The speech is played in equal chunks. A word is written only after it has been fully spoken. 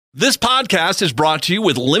This podcast is brought to you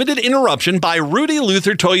with limited interruption by Rudy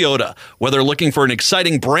Luther Toyota. Whether looking for an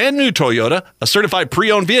exciting brand new Toyota, a certified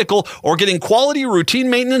pre-owned vehicle, or getting quality routine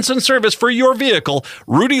maintenance and service for your vehicle,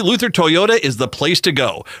 Rudy Luther Toyota is the place to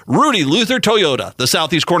go. Rudy Luther Toyota, the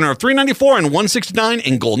southeast corner of 394 and 169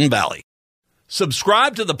 in Golden Valley.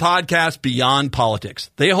 Subscribe to the podcast Beyond Politics.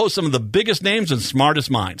 They host some of the biggest names and smartest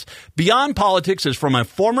minds. Beyond Politics is from a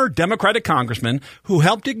former Democratic congressman who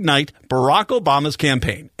helped ignite Barack Obama's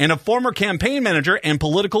campaign and a former campaign manager and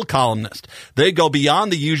political columnist. They go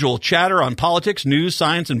beyond the usual chatter on politics, news,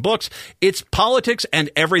 science, and books. It's politics and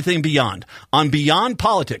everything beyond. On Beyond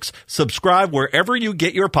Politics, subscribe wherever you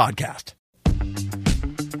get your podcast.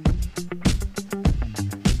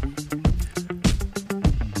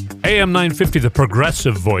 AM 950, the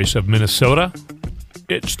progressive voice of Minnesota.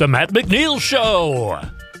 It's the Matt McNeil Show.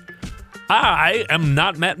 I am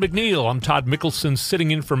not Matt McNeil. I'm Todd Mikkelson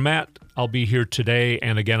sitting in for Matt. I'll be here today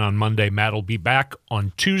and again on Monday. Matt will be back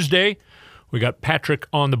on Tuesday. We got Patrick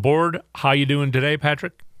on the board. How you doing today,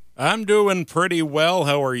 Patrick? I'm doing pretty well.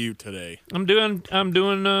 How are you today? I'm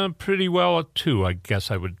doing pretty well too, I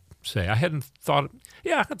guess I would say. I hadn't thought.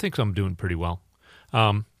 Yeah, I think I'm doing pretty well.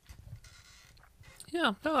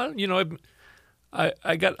 Yeah,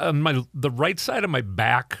 I got on the right side of my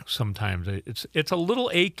back sometimes. It's a little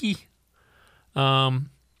achy. That's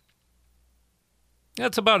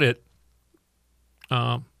about it.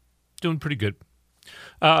 Doing pretty good.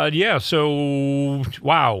 So,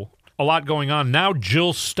 wow, a lot going on. Now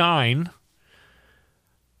Jill Stein,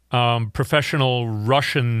 professional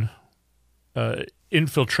Russian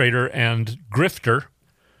infiltrator and grifter,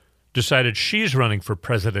 decided she's running for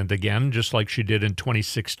president again, just like she did in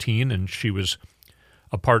 2016, and she was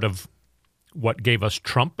a part of what gave us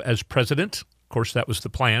Trump as president. Of course, that was the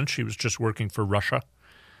plan. She was just working for Russia.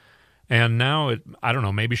 And now, I don't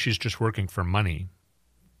know, maybe she's just working for money.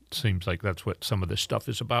 It seems like that's what some of this stuff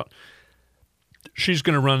is about. She's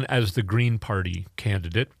going to run as the Green Party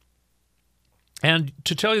candidate. And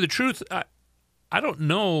to tell you the truth, I don't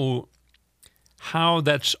know how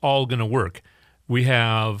that's all going to work. We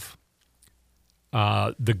have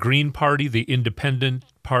the Green Party, the Independent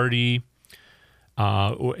Party,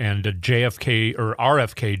 and JFK or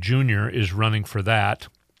RFK Jr. is running for that.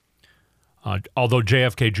 Although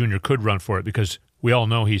JFK Jr. could run for it because we all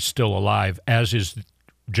know he's still alive, as is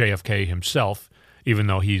JFK himself, even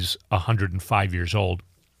though he's 105 years old.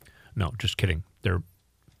 No, just kidding. They're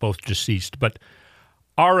both deceased. But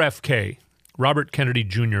RFK, Robert Kennedy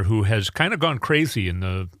Jr., who has kind of gone crazy in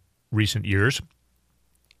the recent years.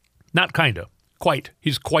 Not kind of, quite.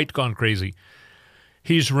 He's quite gone crazy.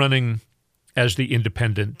 He's running as the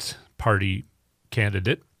Independent Party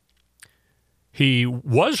candidate. He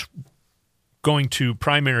was going to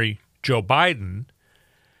primary Joe Biden,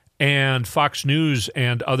 and Fox News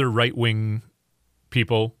and other right-wing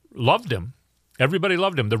people loved him. Everybody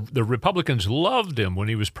loved him. The Republicans loved him when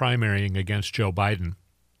he was primarying against Joe Biden.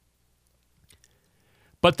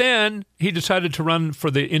 But then he decided to run for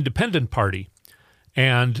the Independent Party.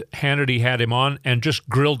 And Hannity had him on and just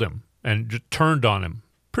grilled him and just turned on him.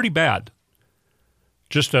 Pretty bad.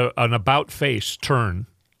 Just an about-face turn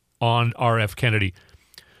on R.F. Kennedy.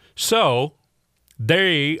 So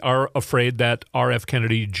they are afraid that R.F.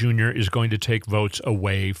 Kennedy Jr. is going to take votes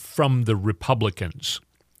away from the Republicans,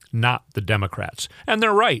 not the Democrats. And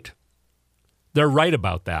they're right. They're right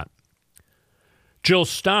about that. Jill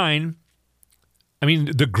Stein... I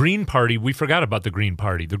mean, the Green Party, we forgot about the Green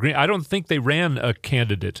Party. I don't think they ran a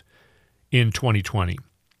candidate in 2020.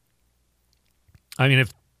 I mean,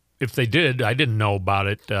 if they did, I didn't know about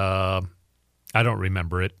it. I don't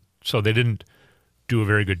remember it. So they didn't do a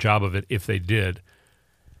very good job of it if they did.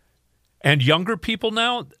 And younger people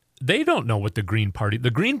now, they don't know what the Green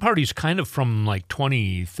Party's kind of from like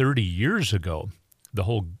 20, 30 years ago. The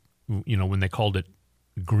whole, when they called it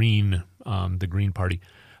green, the Green Party.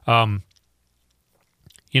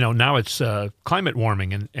 Now it's climate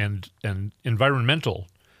warming and environmental.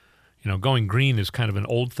 Going green is kind of an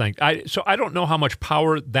old thing. So I don't know how much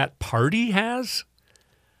power that party has.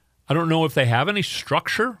 I don't know if they have any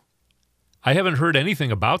structure. I haven't heard anything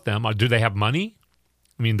about them. Do they have money?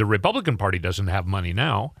 I mean, the Republican Party doesn't have money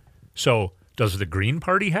now. So does the Green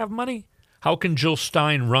Party have money? How can Jill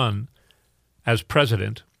Stein run as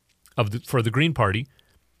president for the Green Party?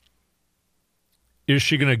 Is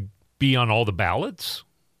she going to be on all the ballots?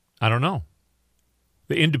 I don't know.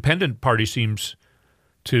 The Independent Party seems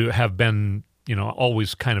to have been,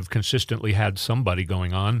 always kind of consistently had somebody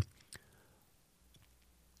going on.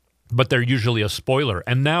 But they're usually a spoiler.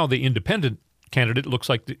 And now the Independent candidate looks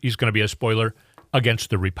like he's going to be a spoiler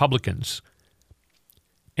against the Republicans.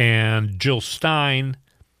 And Jill Stein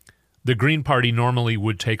The Green Party normally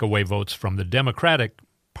would take away votes from the Democratic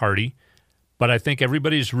Party, but I think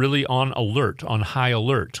everybody's really on high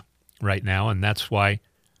alert right now, and that's why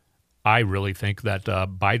I really think that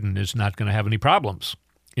Biden is not going to have any problems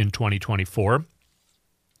in 2024.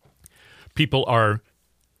 People are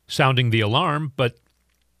sounding the alarm, but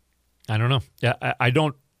I don't know. I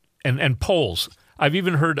don't, and polls. I've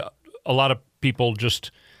even heard a lot of people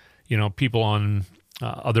just, people on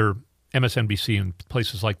other MSNBC and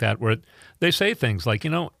places like that where they say things like,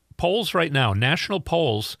 polls right now, national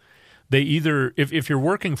polls, they either, if you're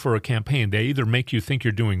working for a campaign, they either make you think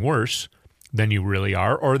you're doing worse than you really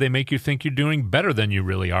are, or they make you think you're doing better than you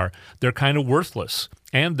really are. They're kind of worthless,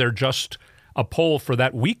 and they're just a poll for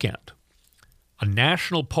that weekend. A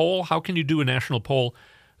national poll? How can you do a national poll,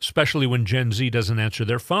 especially when Gen Z doesn't answer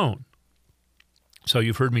their phone? So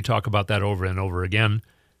you've heard me talk about that over and over again.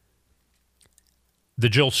 The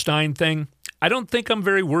Jill Stein thing, I don't think I'm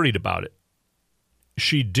very worried about it.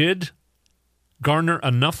 She did garner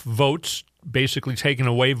enough votes, basically taking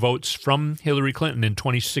away votes from Hillary Clinton in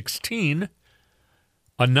 2016,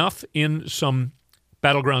 enough in some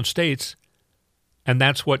battleground states, and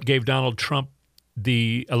that's what gave Donald Trump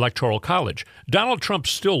the Electoral College. Donald Trump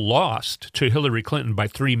still lost to Hillary Clinton by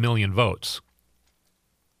 3 million votes.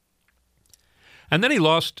 And then he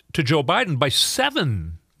lost to Joe Biden by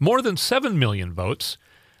more than 7 million votes.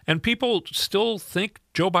 And people still think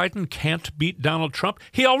Joe Biden can't beat Donald Trump.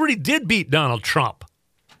 He already did beat Donald Trump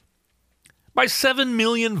by 7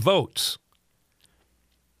 million votes.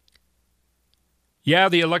 Yeah,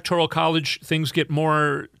 the Electoral College, things get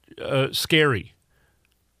more scary,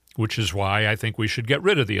 which is why I think we should get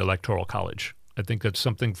rid of the Electoral College. I think that's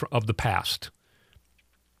something of the past.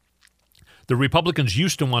 The Republicans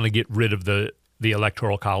used to want to get rid of the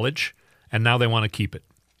Electoral College, and now they want to keep it.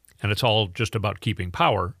 And it's all just about keeping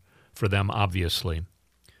power for them, obviously.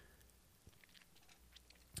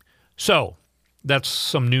 So that's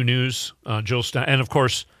some new news. Jill Stein, and of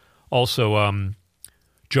course, also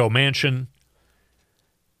Joe Manchin.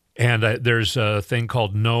 And there's a thing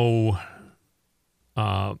called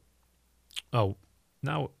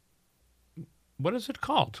what is it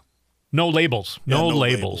called? No labels. No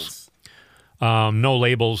labels. No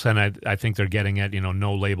labels, and I think they're getting at,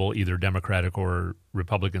 no label, either Democratic or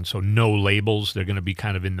Republican. So no labels. They're going to be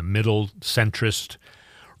kind of in the middle, centrist.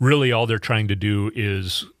 Really, all they're trying to do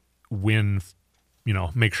is win,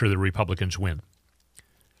 make sure the Republicans win.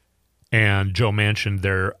 And Joe Manchin,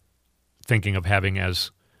 they're thinking of having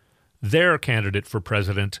as their candidate for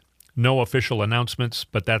president. No official announcements,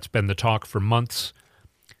 but that's been the talk for months.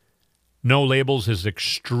 No labels is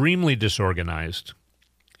extremely disorganized.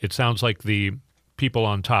 It sounds like the people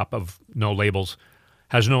on top of No Labels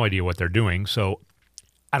has no idea what they're doing. So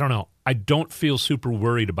I don't know. I don't feel super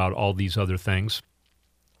worried about all these other things.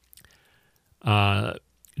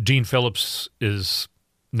 Dean Phillips is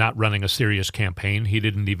not running a serious campaign. He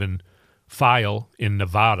didn't even file in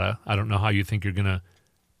Nevada. I don't know how you think you're going to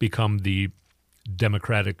become the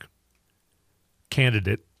Democratic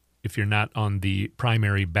candidate if you're not on the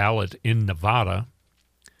primary ballot in Nevada.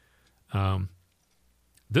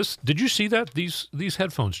 Did you see that? These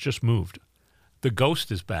headphones just moved. The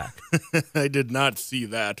ghost is back. I did not see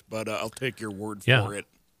that, but I'll take your word for it.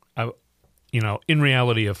 In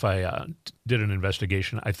reality, if I did an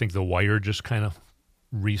investigation, I think the wire just kind of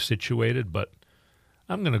resituated, but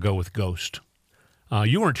I'm going to go with ghost.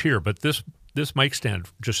 You weren't here, but this mic stand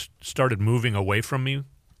just started moving away from me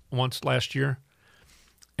once last year,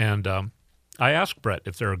 and I asked Brett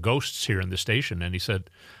if there are ghosts here in the station, and he said,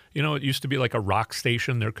 it used to be like a rock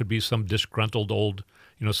station. There could be some disgruntled old,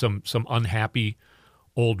 some unhappy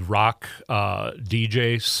old rock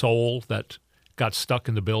DJ soul that got stuck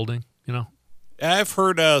in the building, I've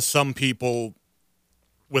heard some people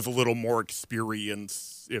with a little more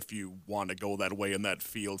experience, if you want to go that way in that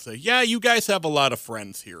field, say, yeah, you guys have a lot of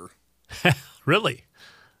friends here. Really?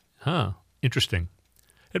 Huh. Interesting.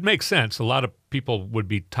 It makes sense. A lot of people would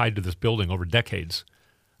be tied to this building over decades.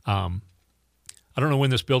 I don't know when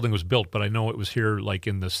this building was built, but I know it was here like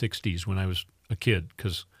in the 60s when I was a kid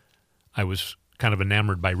because I was kind of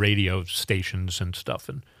enamored by radio stations and stuff,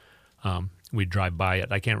 and we'd drive by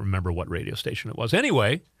it. I can't remember what radio station it was.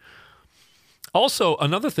 Anyway, also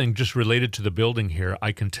another thing just related to the building here,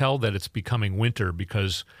 I can tell that it's becoming winter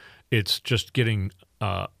because it's just getting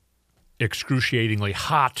excruciatingly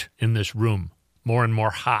hot in this room, more and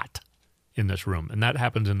more hot in this room, and that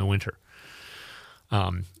happens in the winter.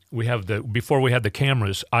 Before we had the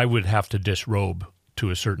cameras, I would have to disrobe to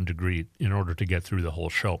a certain degree in order to get through the whole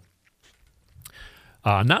show.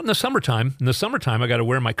 Not in the summertime. In the summertime, I got to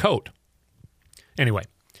wear my coat. Anyway,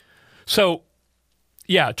 so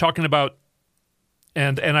yeah, talking about,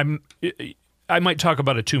 and I might talk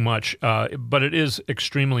about it too much, but it is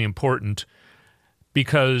extremely important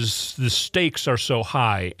because the stakes are so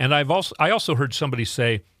high. And I also heard somebody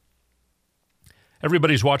say,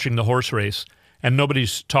 everybody's watching the horse race and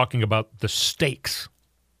nobody's talking about the stakes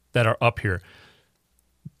that are up here.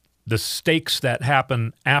 The stakes that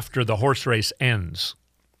happen after the horse race ends.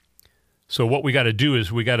 So what we got to do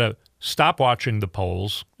is we got to stop watching the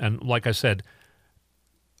polls. And like I said,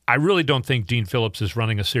 I really don't think Dean Phillips is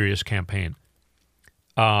running a serious campaign.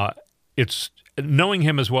 It's knowing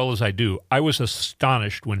him as well as I do, I was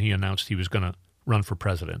astonished when he announced he was going to run for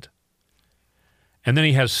president. And then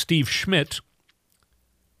he has Steve Schmidt,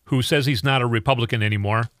 who says he's not a Republican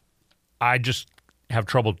anymore. I just have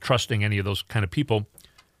trouble trusting any of those kind of people.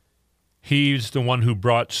 He's the one who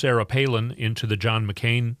brought Sarah Palin into the John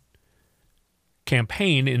McCain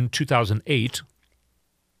campaign in 2008.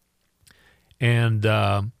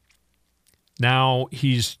 And now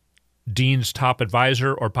he's Dean's top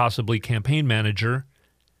advisor or possibly campaign manager.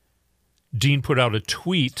 Dean put out a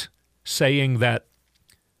tweet saying that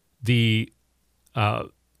the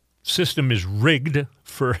system is rigged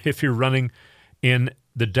for if you're running in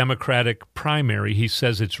the Democratic primary. He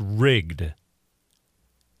says it's rigged.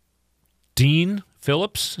 Dean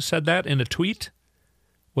Phillips said that in a tweet.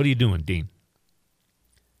 What are you doing, Dean?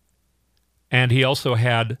 And he also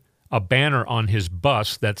had a banner on his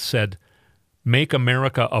bus that said, "Make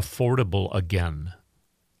America affordable again."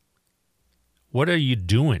 What are you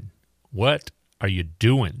doing? What are you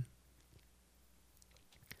doing?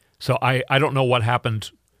 So I don't know what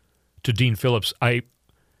happened to Dean Phillips. I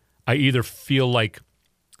either feel like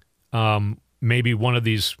maybe one of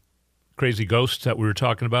these crazy ghosts that we were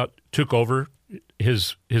talking about took over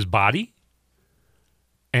his body,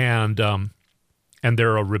 and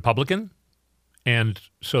they're a Republican, and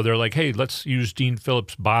so they're like, hey, let's use Dean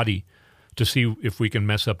Phillips' body to see if we can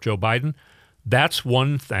mess up Joe Biden. That's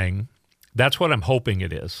one thing. That's what I'm hoping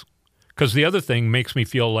it is. Because the other thing makes me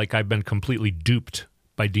feel like I've been completely duped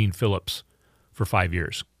by Dean Phillips for 5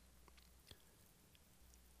 years.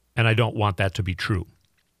 And I don't want that to be true.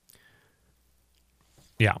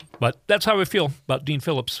 Yeah, but that's how I feel about Dean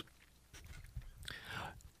Phillips.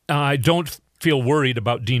 I don't feel worried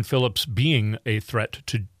about Dean Phillips being a threat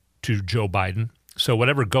to Joe Biden. So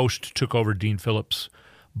whatever ghost took over Dean Phillips'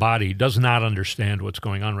 body does not understand what's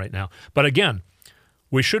going on right now. But again,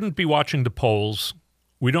 we shouldn't be watching the polls.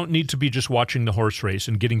 We don't need to be just watching the horse race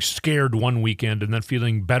and getting scared one weekend and then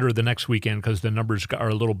feeling better the next weekend because the numbers are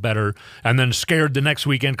a little better, and then scared the next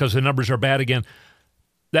weekend because the numbers are bad again.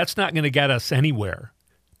 That's not going to get us anywhere.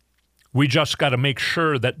 We just got to make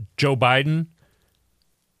sure that Joe Biden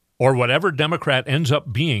or whatever Democrat ends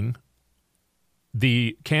up being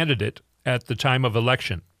the candidate at the time of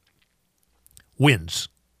election wins,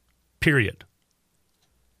 period.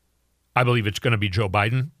 I believe it's going to be Joe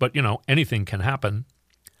Biden, but, anything can happen.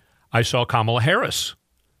 I saw Kamala Harris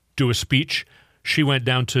do a speech. She went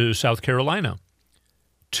down to South Carolina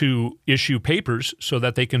to issue papers so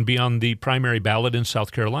that they can be on the primary ballot in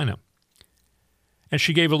South Carolina. And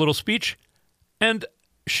she gave a little speech, and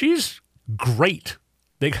she's great.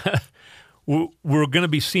 We're going to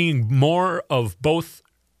be seeing more of both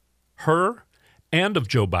her and of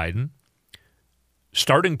Joe Biden,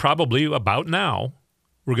 starting probably about now.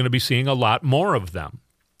 We're going to be seeing a lot more of them.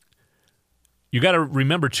 You got to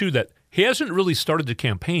remember, too, that he hasn't really started the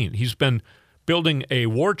campaign. He's been building a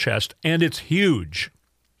war chest, and it's huge.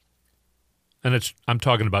 And I'm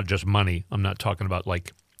talking about just money. I'm not talking about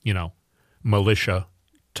militia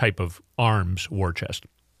type of arms war chest.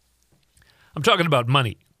 I'm talking about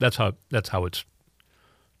money. That's how it's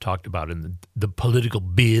talked about in the political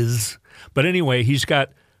biz. But anyway, he's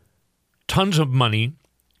got tons of money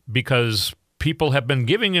because people have been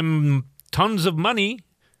giving him tons of money.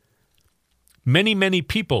 Many, many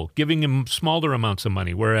people giving him smaller amounts of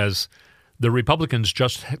money, whereas the Republicans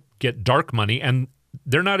just get dark money, and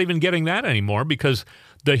they're not even getting that anymore because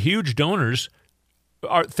the huge donors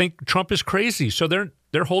think Trump is crazy, so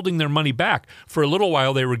they're holding their money back. For a little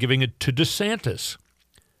while, they were giving it to DeSantis.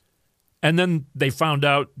 And then they found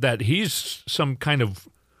out that he's some kind of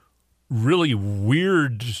really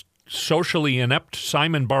weird, socially inept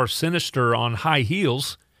Simon Bar Sinister on high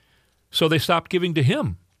heels, so they stopped giving to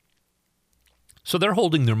him. So they're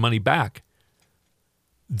holding their money back.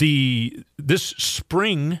 This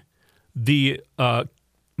spring, the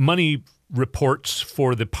money reports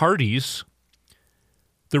for the parties,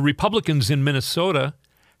 the Republicans in Minnesota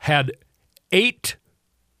had $8.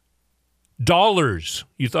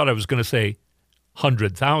 You thought I was going to say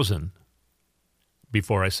 100,000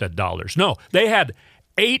 before I said dollars. No, they had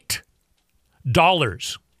 $8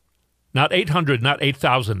 Not 800, not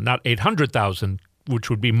 8,000, not 800,000, which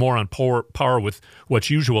would be more on par with what's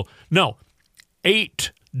usual. No,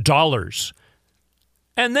 $8.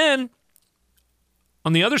 And then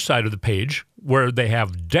on the other side of the page, where they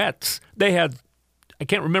have debts, they had, I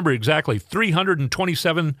can't remember exactly,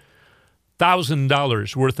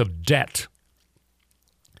 $327,000 worth of debt.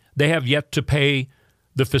 They have yet to pay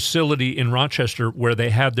the facility in Rochester where they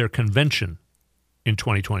had their convention in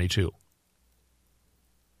 2022.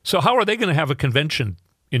 So how are they going to have a convention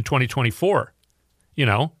in 2024? You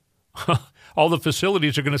know, all the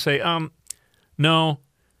facilities are going to say, no,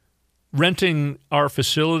 renting our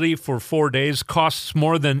facility for 4 days costs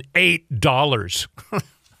more than $8.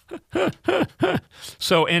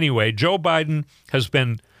 So anyway, Joe Biden has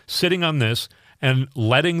been sitting on this and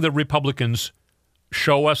letting the Republicans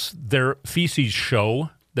show us their feces show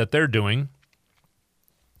that they're doing.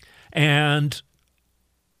 And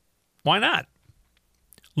why not?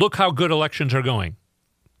 Look how good elections are going.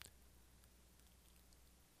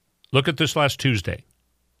 Look at this last Tuesday.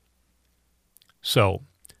 So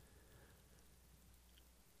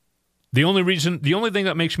the only thing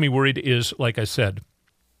that makes me worried is, like I said,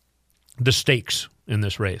 the stakes in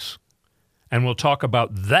this race. And we'll talk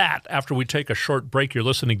about that after we take a short break. You're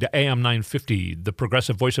listening to AM 950, the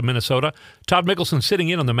progressive voice of Minnesota. Todd Mikkelson sitting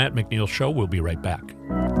in on the Matt McNeil Show. We'll be right back.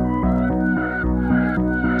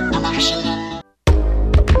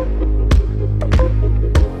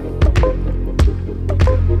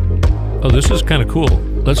 Oh, this is kind of cool.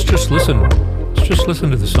 Let's just listen. Let's just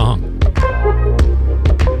listen to the song.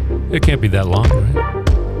 It can't be that long, right?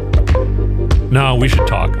 No, we should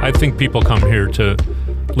talk. I think people come here to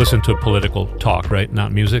listen to political talk, right?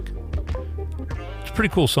 Not music. It's a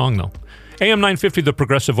pretty cool song, though. AM 950, the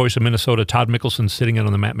progressive voice of Minnesota. Todd Mikkelson sitting in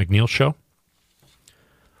on the Matt McNeil Show.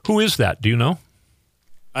 Who is that? Do you know?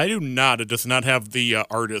 I do not. It does not have the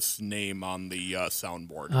artist's name on the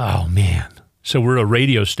soundboard. Oh, man. So we're a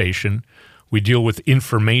radio station. We deal with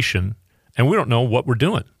information, and we don't know what we're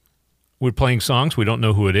doing. We're playing songs. We don't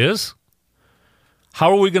know who it is.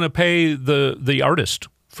 How are we going to pay the artist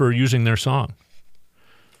for using their song?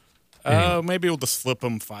 Maybe we'll just slip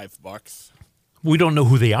them $5. We don't know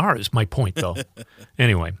who they are is my point, though.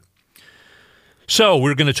 Anyway. So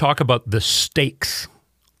we're going to talk about the stakes.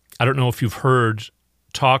 I don't know if you've heard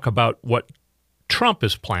talk about what Trump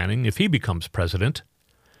is planning if he becomes president.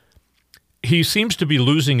 He seems to be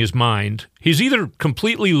losing his mind. He's either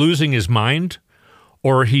completely losing his mind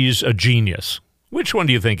or he's a genius. Which one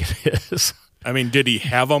do you think it is? I mean, did he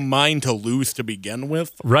have a mind to lose to begin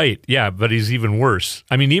with? Right, yeah, but he's even worse.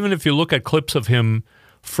 I mean, even if you look at clips of him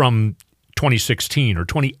from 2016 or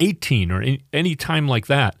 2018 or any time like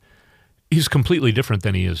that, he's completely different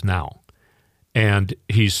than he is now. And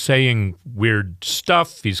he's saying weird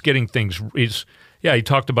stuff. He's getting things. He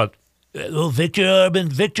talked about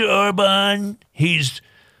Viktor Orban. He's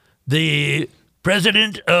the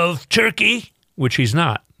president of Turkey, which he's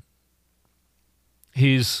not.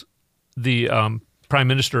 He's the prime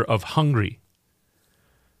minister of Hungary.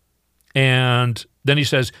 And then he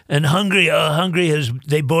says, and Hungary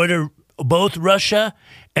they border both Russia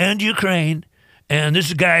and Ukraine. And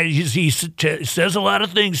this guy, he says a lot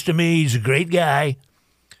of things to me. He's a great guy.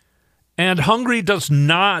 And Hungary does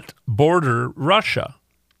not border Russia.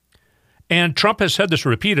 And Trump has said this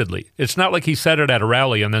repeatedly. It's not like he said it at a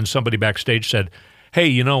rally and then somebody backstage said, hey,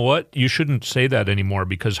 you know what? You shouldn't say that anymore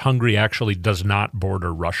because Hungary actually does not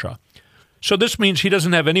border Russia. So this means he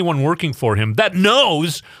doesn't have anyone working for him that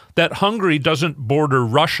knows that Hungary doesn't border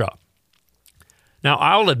Russia. Now,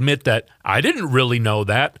 I'll admit that I didn't really know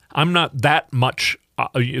that. I'm not that much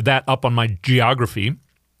that up on my geography.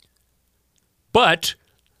 But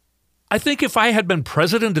I think if I had been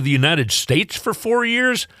president of the United States for 4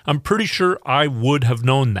 years, I'm pretty sure I would have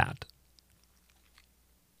known that.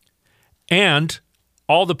 And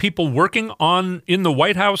all the people working in the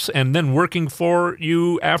White House and then working for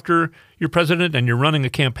you after you're president and you're running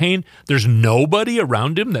a campaign, there's nobody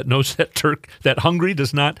around him that knows that Hungary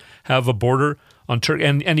does not have a border on Turkey,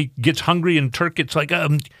 and he gets hungry in Turkey. It's like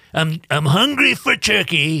I'm hungry for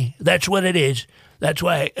Turkey. That's what it is. That's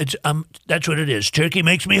why that's what it is. Turkey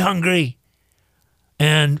makes me hungry,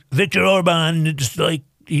 and Viktor Orban, it's like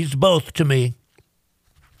he's both to me.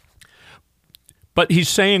 But he's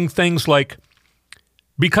saying things like,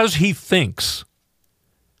 because he thinks,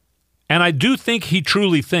 and I do think he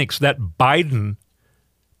truly thinks that Biden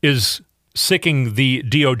is sicking the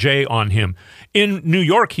DOJ on him. In New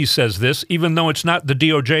York, he says this, even though it's not the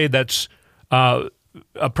DOJ that's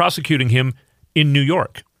prosecuting him in New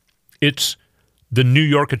York. It's the New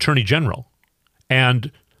York Attorney General. And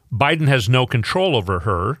Biden has no control over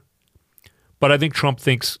her. But I think Trump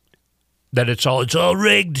thinks that it's all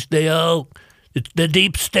rigged. It's the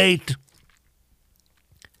deep state.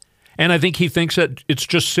 And I think he thinks that it's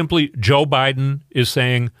just simply Joe Biden is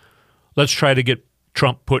saying, let's try to get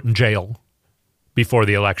Trump put in jail before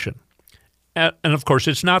the election. And of course,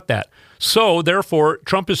 it's not that. So therefore,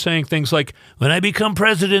 Trump is saying things like, when I become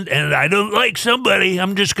president and I don't like somebody,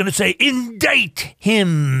 I'm just going to say, indict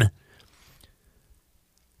him.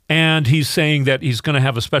 And he's saying that he's going to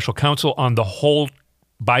have a special counsel on the whole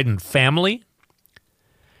Biden family.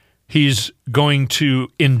 He's going to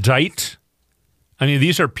indict. I mean,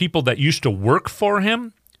 these are people that used to work for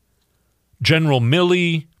him. General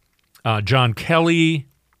Milley, John Kelly,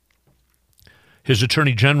 his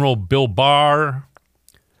Attorney General, Bill Barr.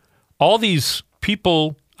 All these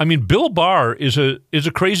people, I mean, Bill Barr is a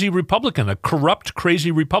crazy Republican, a corrupt,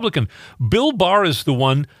 crazy Republican. Bill Barr is the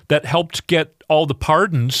one that helped get all the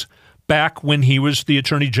pardons back when he was the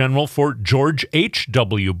Attorney General for George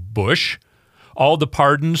H.W. Bush, all the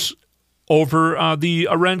pardons over the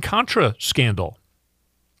Iran-Contra scandal.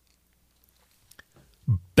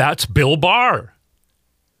 That's Bill Barr.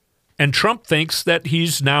 And Trump thinks that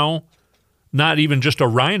he's now not even just a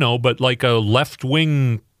rhino, but like a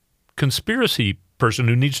left-wing conspiracy person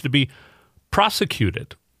who needs to be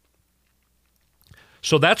prosecuted.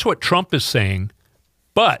 So that's what Trump is saying.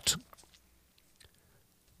 But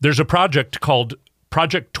there's a project called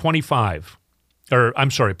Project 2025,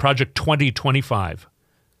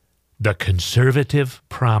 the Conservative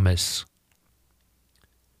Promise.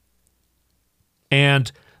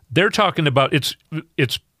 And they're talking about it's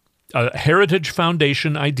a Heritage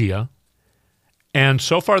Foundation idea. And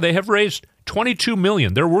so far they have raised $22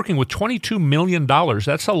 million. They're working with $22 million.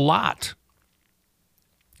 That's a lot.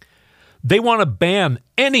 They want to ban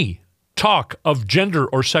any talk of gender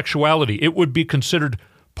or sexuality. It would be considered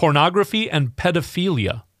pornography and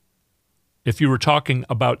pedophilia if you were talking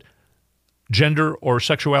about gender or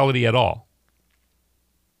sexuality at all.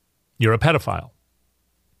 You're a pedophile.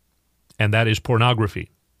 And that is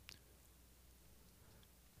pornography.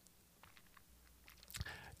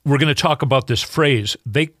 We're going to talk about this phrase.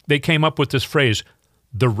 They came up with this phrase,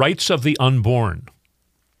 the rights of the unborn.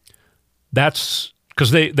 That's because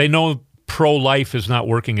they know pro-life is not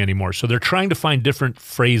working anymore. So they're trying to find different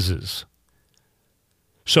phrases.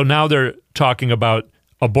 So now they're talking about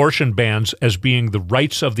abortion bans as being the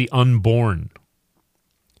rights of the unborn.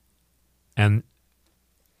 And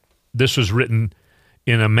this was written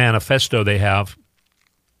in a manifesto they have.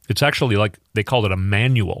 It's actually like they call it a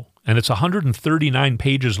manual. And it's 139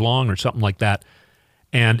 pages long or something like that.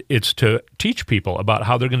 And it's to teach people about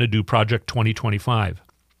how they're going to do Project 2025.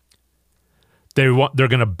 They're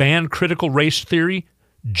going to ban critical race theory,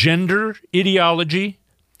 gender ideology,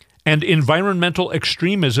 and environmental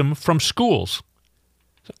extremism from schools.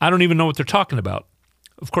 I don't even know what they're talking about.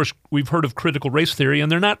 Of course, we've heard of critical race theory,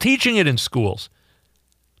 and they're not teaching it in schools.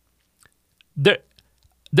 They're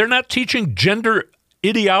not teaching gender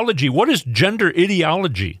ideology. What is gender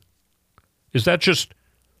ideology? Is that just,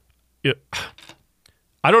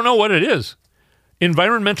 I don't know what it is.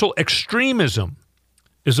 Environmental extremism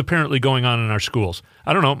is apparently going on in our schools.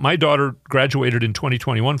 I don't know. My daughter graduated in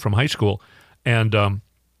 2021 from high school, and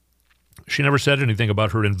she never said anything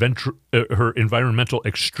about her environmental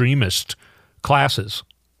extremist classes.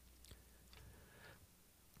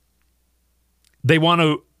 They want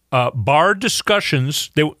to bar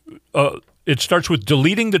discussions. It starts with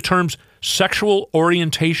deleting the terms sexual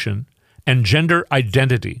orientation and gender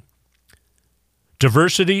identity,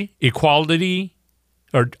 diversity, equality,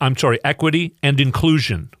 equity, and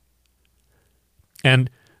inclusion.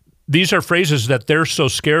 And these are phrases that they're so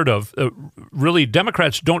scared of. Really,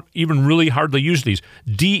 Democrats don't even really hardly use these.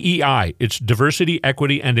 DEI, it's diversity,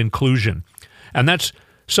 equity, and inclusion. And that's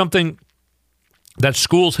something that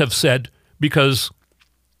schools have said because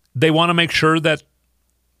they want to make sure that,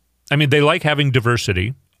 they like having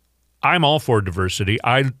diversity. I'm all for diversity.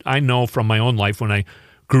 I know from my own life when I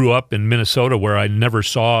grew up in Minnesota where I never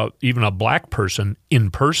saw even a black person in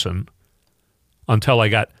person until I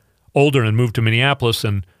got older and moved to Minneapolis.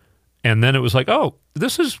 And then it was like, oh,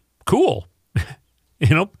 this is cool.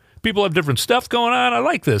 People have different stuff going on. I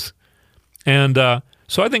like this. And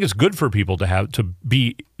so I think it's good for people to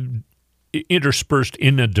be interspersed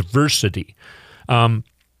in a diversity. And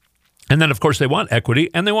then, of course, they want equity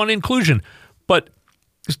and they want inclusion. But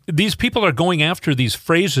these people are going after these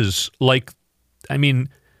phrases like,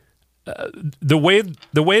 the way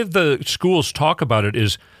the schools talk about it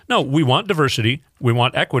is, no, we want diversity, we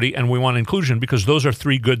want equity, and we want inclusion because those are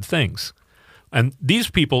three good things. And these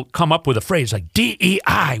people come up with a phrase like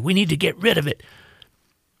DEI, we need to get rid of it.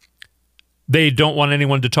 They don't want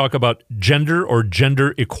anyone to talk about gender or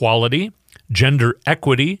gender equality, gender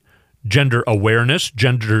equity, gender awareness,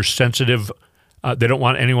 gender sensitive. They don't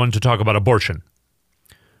want anyone to talk about abortion,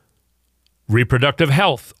 reproductive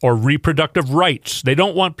health, or reproductive rights. They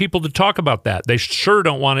don't want people to talk about that. They sure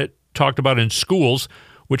don't want it talked about in schools,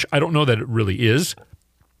 which I don't know that it really is.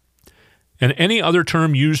 And any other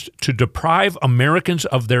term used to deprive Americans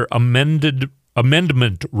of their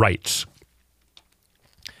amendment rights.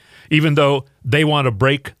 Even though they want to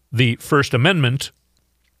break the First Amendment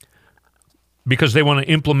because they want to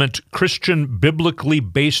implement Christian, biblically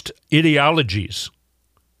based ideologies.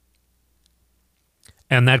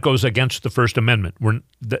 And that goes against the First Amendment.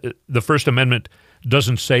 The First Amendment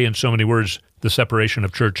doesn't say in so many words the separation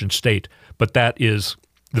of church and state, but that is,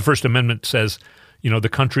 the First Amendment says, the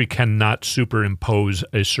country cannot superimpose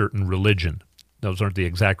a certain religion. Those aren't the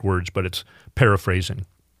exact words, but it's paraphrasing.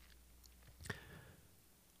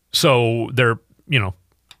 So they're,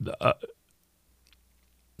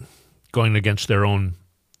 going against their own,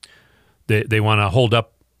 they want to hold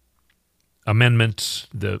up amendments,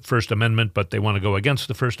 the First Amendment, but they want to go against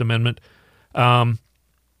the First Amendment. They want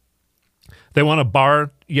to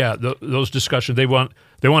bar, those discussions. They want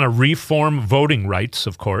to reform voting rights,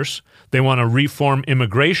 of course. They want to reform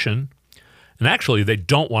immigration. And actually, they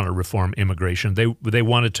don't want to reform immigration. They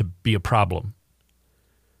want it to be a problem.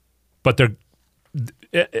 But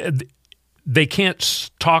they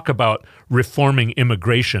can't talk about reforming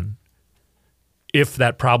immigration if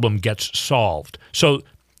that problem gets solved. So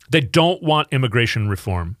they don't want immigration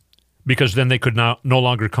reform because then they could no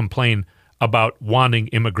longer complain about wanting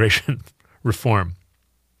immigration reform.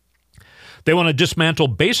 They want to dismantle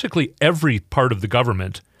basically every part of the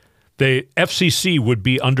government. The FCC would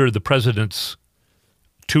be under the president's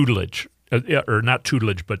tutelage, or not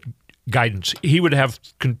tutelage, but guidance. He would have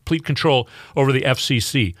complete control over the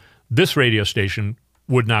FCC. This radio station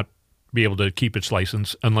would not be able to keep its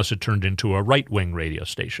license unless it turned into a right-wing radio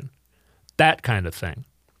station. That kind of thing.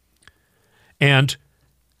 And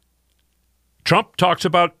Trump talks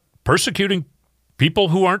about persecuting people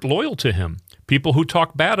who aren't loyal to him, people who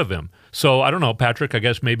talk bad of him. So I don't know, Patrick, I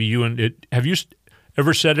guess maybe have you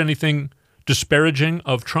ever said anything disparaging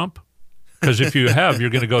of Trump? Because if you have, you're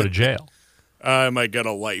going to go to jail. I might get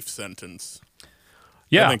a life sentence.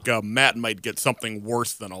 Yeah. I think Matt might get something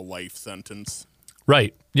worse than a life sentence.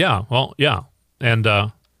 Right. Yeah. Well, yeah. And,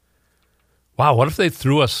 wow, what if they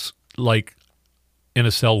threw us, in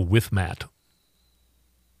a cell with Matt?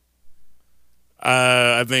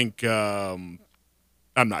 I think I'm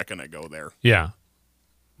not going to go there. Yeah.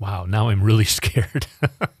 Wow, now I'm really scared.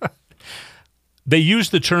 They use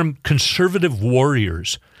the term conservative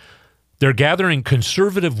warriors. They're gathering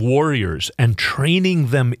conservative warriors and training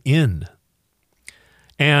them in.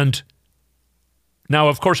 And now,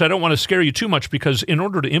 of course, I don't want to scare you too much because in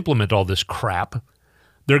order to implement all this crap,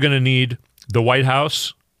 they're going to need the White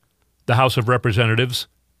House, the House of Representatives,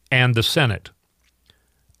 and the Senate.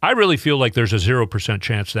 I really feel like there's a 0%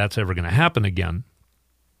 chance that's ever going to happen again,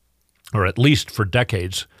 or at least for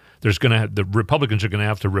decades. The Republicans are going to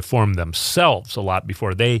have to reform themselves a lot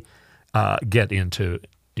before they get into,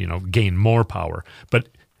 gain more power. But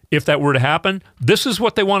if that were to happen, this is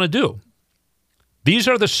what they want to do. These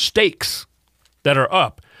are the stakes that are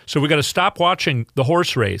up. So we got to stop watching the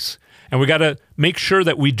horse race, and we got to make sure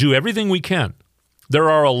that we do everything we can.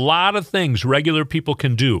 There are a lot of things regular people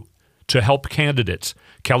can do to help candidates.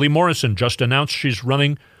 Kelly Morrison just announced she's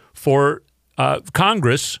running for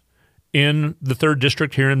Congress in the 3rd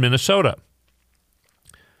District here in Minnesota.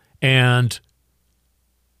 And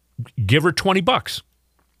give her $20.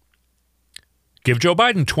 Give Joe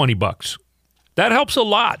Biden $20. That helps a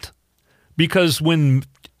lot because when,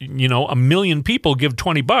 a million people give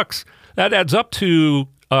 $20, that adds up to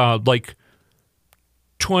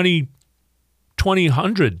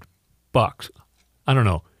 $2,100. I don't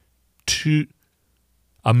know. $1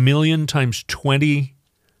 million times 20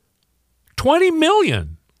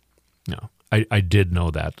 million. No, I did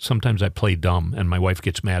know that. Sometimes I play dumb, and my wife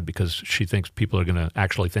gets mad because she thinks people are going to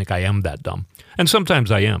actually think I am that dumb. And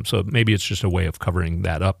sometimes I am, so maybe it's just a way of covering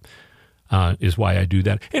that up, is why I do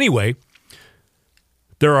that. Anyway,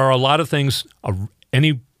 there are a lot of things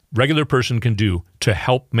any regular person can do to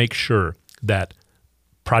help make sure that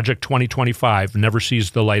Project 2025 never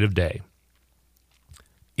sees the light of day.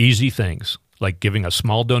 Easy things, like giving a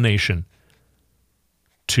small donation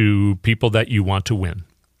to people that you want to win.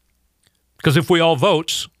 Because if we all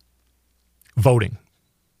voting.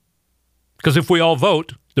 Because if we all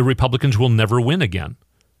vote, the Republicans will never win again.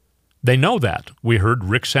 They know that. We heard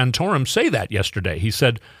Rick Santorum say that yesterday. He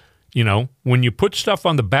said, when you put stuff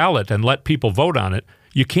on the ballot and let people vote on it,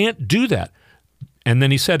 you can't do that. And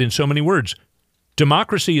then he said in so many words,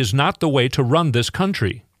 democracy is not the way to run this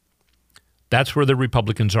country. That's where the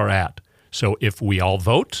Republicans are at. So if we all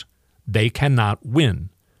vote, they cannot win.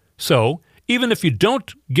 So even if you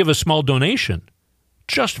don't give a small donation,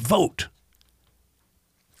 just vote.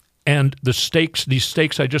 And these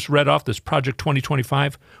stakes I just read off, this Project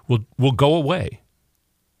 2025, will go away.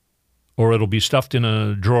 Or it'll be stuffed in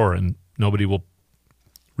a drawer and nobody will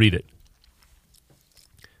read it.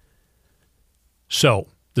 So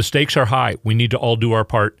the stakes are high. We need to all do our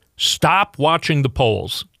part. Stop watching the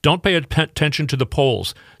polls. Don't pay attention to the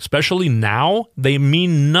polls. Especially now, they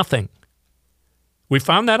mean nothing. We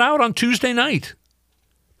found that out on Tuesday night.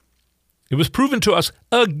 It was proven to us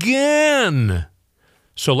again.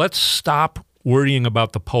 So let's stop worrying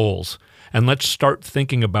about the polls and let's start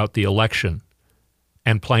thinking about the election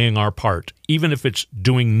and playing our part, even if it's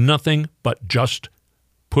doing nothing but just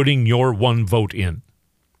putting your one vote in.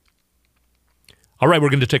 All right, we're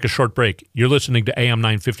going to take a short break. You're listening to AM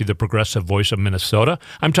 950, the progressive voice of Minnesota.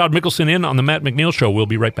 I'm Todd Mikkelson in on the Matt McNeil Show. We'll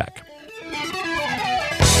be right back.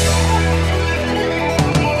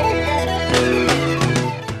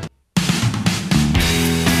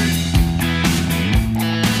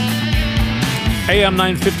 AM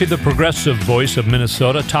 950, the progressive voice of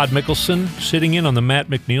Minnesota. Todd Mikkelson sitting in on the Matt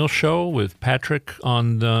McNeil Show with Patrick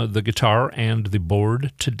on the guitar and the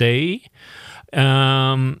board today.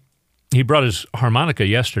 He brought his harmonica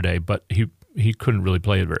yesterday, but he couldn't really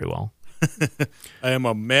play it very well. I am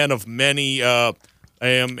a man of many. I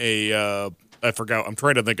am I forgot. I'm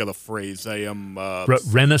trying to think of the phrase. I am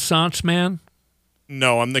Renaissance man?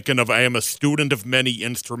 No, I'm thinking of I am a student of many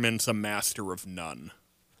instruments, a master of none.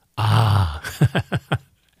 Ah.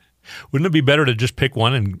 Wouldn't it be better to just pick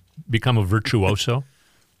one and become a virtuoso?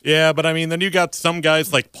 Yeah, but I mean, then you got some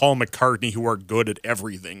guys like Paul McCartney who are good at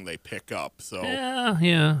everything they pick up. So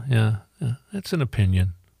yeah. That's an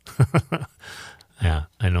opinion. Yeah,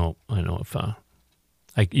 I know.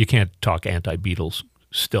 If you can't talk anti-Beatles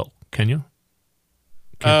still, can you?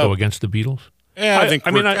 Can't go against the Beatles. Yeah,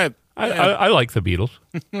 I like the Beatles.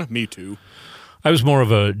 Me too. I was more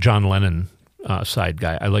of a John Lennon side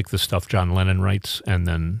guy. I like the stuff John Lennon writes, and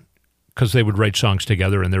then because they would write songs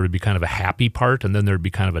together, and there would be kind of a happy part, and then there would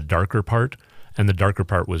be kind of a darker part, and the darker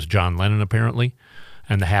part was John Lennon apparently,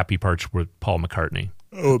 and the happy parts were Paul McCartney.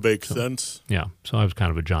 Oh, it makes sense. Yeah, so I was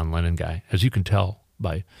kind of a John Lennon guy, as you can tell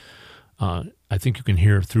by. I think you can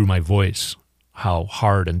hear through my voice how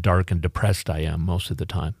hard and dark and depressed I am most of the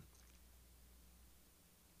time.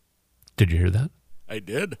 Did you hear that? I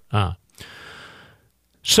did.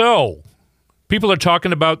 So, people are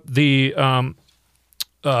talking about the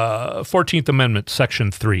 14th Amendment,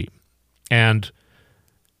 Section 3. And,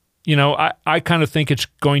 I kind of think it's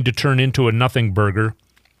going to turn into a nothing burger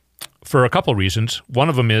for a couple reasons. One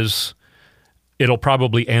of them is it'll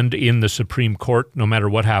probably end in the Supreme Court no matter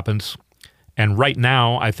what happens. And right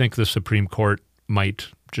now, I think the Supreme Court might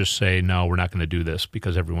just say, no, we're not going to do this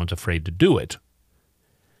because everyone's afraid to do it.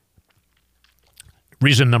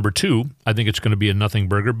 Reason number two, I think it's going to be a nothing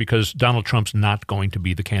burger because Donald Trump's not going to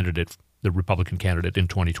be the Republican candidate in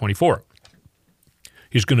 2024.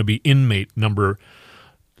 He's going to be inmate number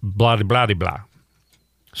blah, blah, blah, blah,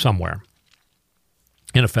 somewhere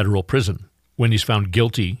in a federal prison when he's found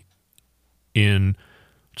guilty in,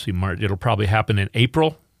 March. It'll probably happen in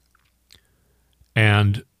April,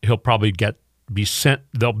 and he'll probably be sent.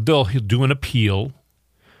 He'll do an appeal,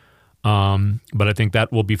 but I think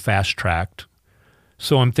that will be fast-tracked.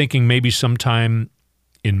 So I'm thinking maybe sometime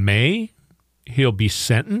in May, he'll be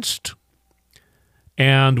sentenced.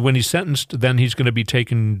 And when he's sentenced, then he's going to be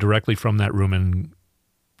taken directly from that room and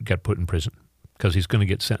get put in prison because he's going to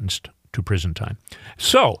get sentenced to prison time.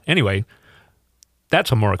 So anyway,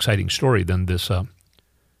 that's a more exciting story than this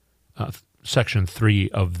Section 3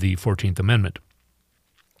 of the 14th Amendment.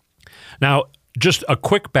 Now, just a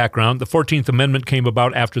quick background. The 14th Amendment came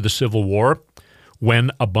about after the Civil War,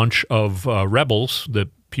 when a bunch of rebels, the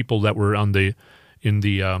people that were in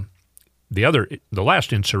the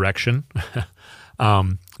last insurrection,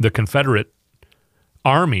 the Confederate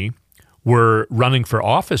Army, were running for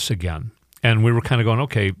office again, and we were kind of going,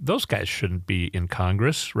 okay, those guys shouldn't be in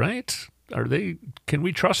Congress, right? Can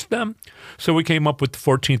we trust them? So we came up with the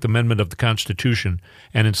 14th Amendment of the Constitution,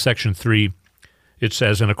 and in Section 3, it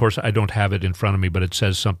says, and of course I don't have it in front of me, but it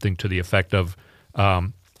says something to the effect of.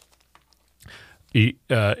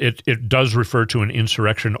 It does refer to an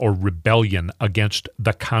insurrection or rebellion against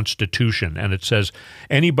the Constitution, and it says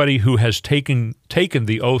anybody who has taken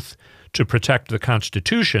the oath to protect the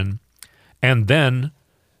Constitution and then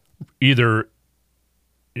either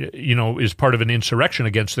is part of an insurrection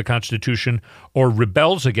against the Constitution or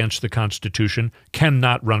rebels against the Constitution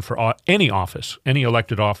cannot run for any office, any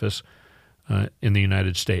elected office in the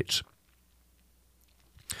United States.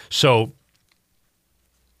 So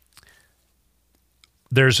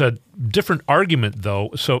there's a different argument,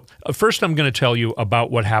 though. So first I'm going to tell you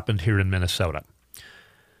about what happened here in Minnesota.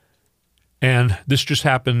 And this just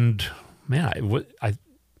happened, it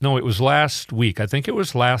was last week. I think it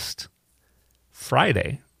was last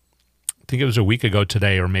Friday. I think it was a week ago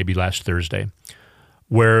today, or maybe last Thursday,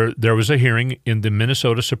 where there was a hearing in the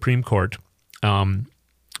Minnesota Supreme Court. Paul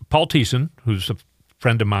Thiessen, who's a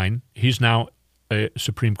friend of mine, he's now a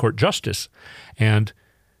Supreme Court justice, and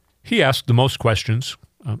he asked the most questions.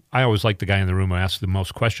 I always like the guy in the room who asks the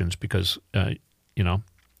most questions because,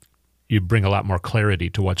 you bring a lot more clarity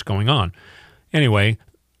to what's going on. Anyway,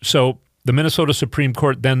 so the Minnesota Supreme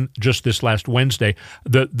Court then just this last Wednesday,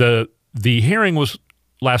 the hearing was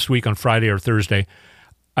last week on Friday or Thursday.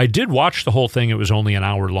 I did watch the whole thing. It was only an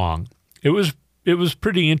hour long. It was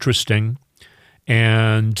pretty interesting,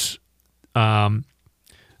 and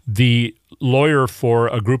the lawyer for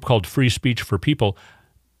a group called Free Speech for People,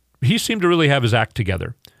 he seemed to really have his act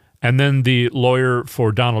together. And then the lawyer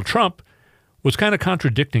for Donald Trump was kind of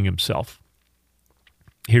contradicting himself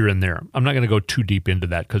here and there. I'm not going to go too deep into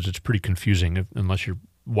that because it's pretty confusing unless you're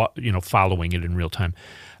following it in real time.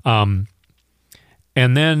 And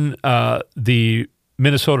then the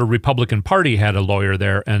Minnesota Republican Party had a lawyer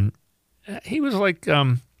there, and he was like,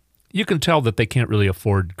 you can tell that they can't really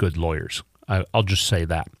afford good lawyers. I'll just say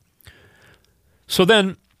that. So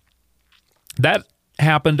then that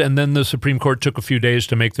happened, and then the Supreme Court took a few days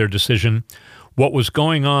to make their decision. What was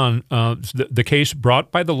going on, the case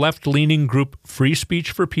brought by the left-leaning group Free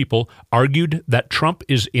Speech for People argued that Trump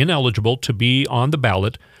is ineligible to be on the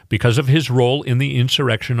ballot because of his role in the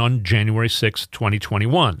insurrection on January 6,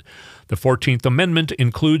 2021. The 14th Amendment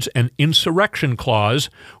includes an insurrection clause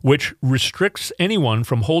which restricts anyone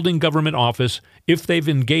from holding government office if they've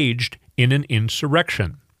engaged in an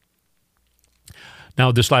insurrection.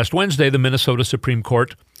 Now, this last Wednesday, the Minnesota Supreme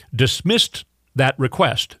Court dismissed that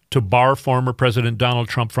request to bar former President Donald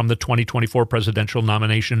Trump from the 2024 presidential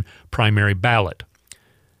nomination primary ballot.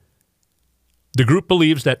 The group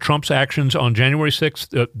believes that Trump's actions on January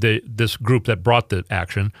 6th, this group that brought the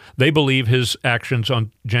action, they believe his actions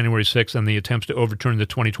on January 6th and the attempts to overturn the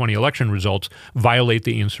 2020 election results violate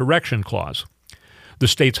the insurrection clause. The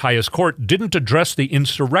state's highest court didn't address the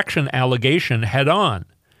insurrection allegation head on,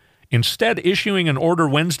 instead issuing an order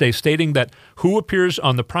Wednesday stating that who appears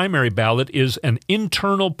on the primary ballot is an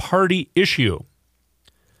internal party issue.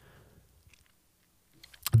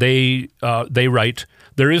 They write,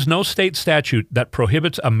 there is no state statute that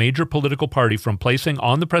prohibits a major political party from placing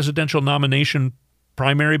on the presidential nomination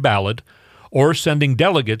primary ballot or sending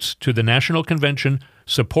delegates to the national convention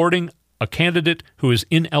supporting a candidate who is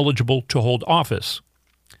ineligible to hold office.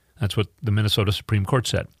 That's what the Minnesota Supreme Court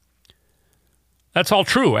said. That's all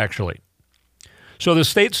true, actually. So the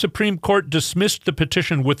state Supreme Court dismissed the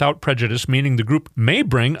petition without prejudice, meaning the group may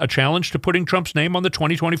bring a challenge to putting Trump's name on the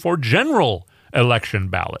 2024 general election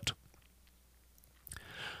ballot.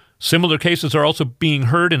 Similar cases are also being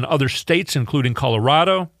heard in other states, including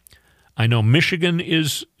Colorado. I know Michigan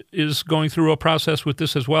is going through a process with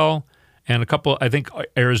this as well, and I think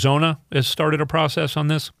Arizona has started a process on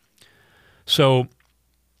this. So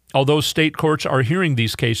although state courts are hearing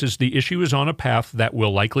these cases, the issue is on a path that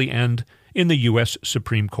will likely end in the U.S.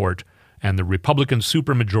 Supreme Court, and the Republican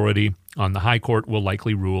supermajority on the high court will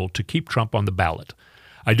likely rule to keep Trump on the ballot.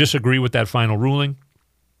 I disagree with that final ruling,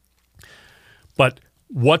 but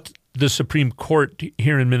what the Supreme Court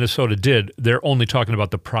here in Minnesota did, they're only talking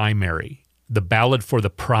about the primary, the ballot for the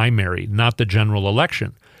primary, not the general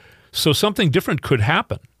election. So something different could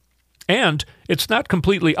happen, and it's not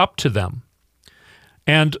completely up to them.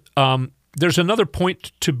 And there's another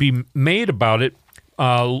point to be made about it.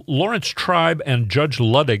 Lawrence Tribe and Judge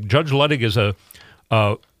Ludwig. Judge Ludwig is a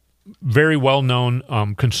very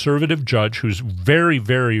well-known conservative judge who's very,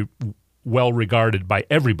 very well regarded by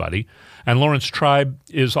everybody. And Lawrence Tribe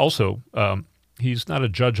is also, he's not a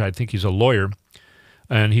judge, I think he's a lawyer,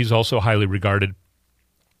 and he's also highly regarded.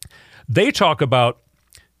 They talk about,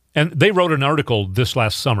 and they wrote an article this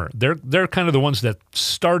last summer. They're kind of the ones that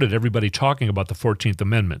started everybody talking about the 14th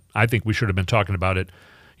Amendment. I think we should have been talking about it,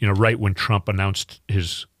 right when Trump announced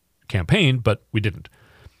his campaign, but we didn't.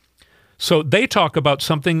 So they talk about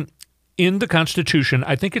something in the Constitution.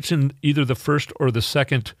 I think it's in either the first or the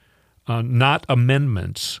second, not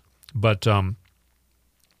amendments, but I'm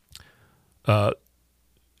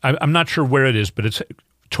not sure where it is, but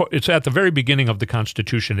it's at the very beginning of the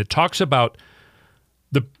Constitution. It talks about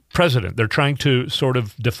the president. They're trying to sort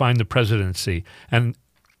of define the presidency. And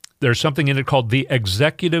there's something in it called the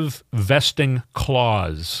executive vesting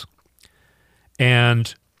clause.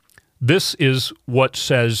 And this is what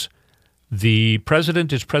says the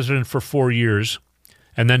president is president for 4 years,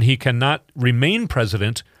 and then he cannot remain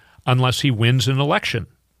president unless he wins an election.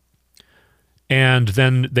 And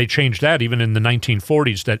then they changed that even in the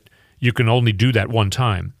 1940s, that you can only do that one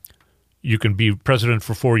time. You can be president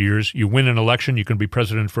for 4 years. You win an election, you can be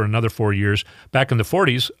president for another 4 years. Back in the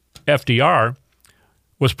 40s, FDR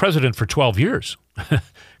was president for 12 years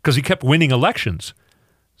because he kept winning elections.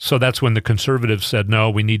 So that's when the conservatives said, no,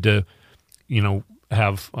 we need to, we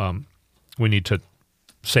need to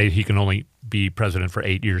say he can only be president for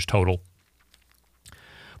 8 years total.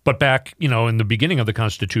 But back, in the beginning of the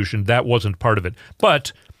Constitution, that wasn't part of it.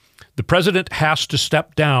 But the president has to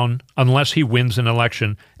step down unless he wins an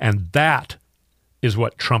election, and that is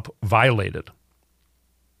what Trump violated.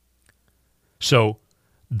 So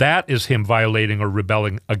that is him violating or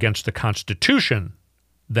rebelling against the Constitution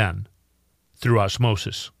then, through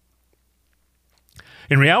osmosis.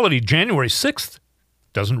 In reality, January 6th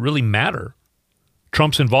doesn't really matter.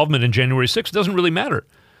 Trump's involvement in January 6th doesn't really matter.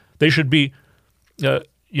 They should be,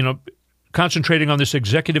 concentrating on this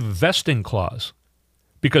executive vesting clause,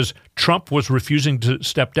 because Trump was refusing to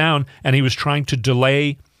step down and he was trying to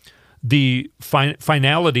delay the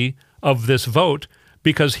finality of this vote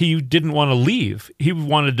because he didn't want to leave. He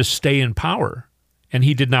wanted to stay in power, and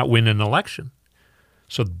he did not win an election.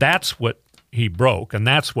 So that's what he broke, and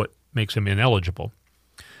that's what makes him ineligible.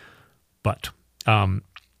 But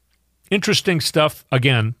interesting stuff.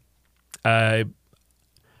 Again, I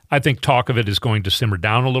think talk of it is going to simmer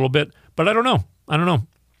down a little bit, but I don't know.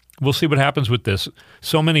 We'll see what happens with this.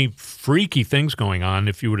 So many freaky things going on.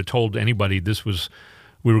 If you would have told anybody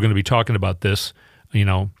we were going to be talking about this,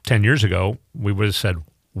 10 years ago, we would have said,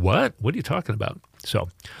 what? What are you talking about? So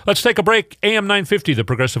let's take a break. AM 950, the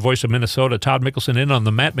progressive voice of Minnesota. Todd Mikkelson in on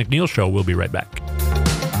the Matt McNeil Show. We'll be right back.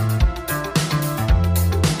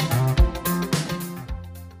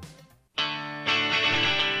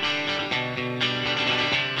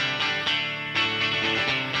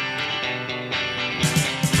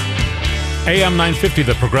 AM 950,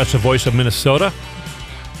 the progressive voice of Minnesota.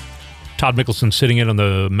 Todd Mikkelson sitting in on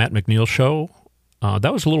the Matt McNeil Show.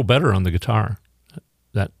 That was a little better on the guitar,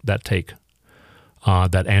 that take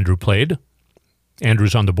that Andrew played.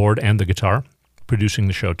 Andrew's on the board and the guitar, producing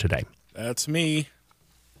the show today. That's me.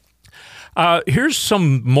 Here's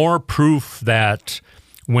some more proof that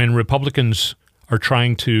when Republicans are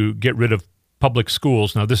trying to get rid of public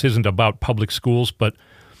schools, now this isn't about public schools, but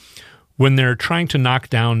when they're trying to knock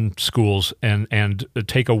down schools and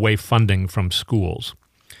take away funding from schools,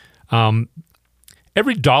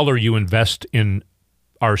 every dollar you invest in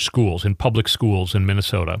our schools, in public schools in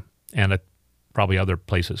Minnesota and at probably other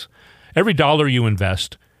places, every dollar you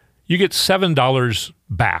invest, you get $7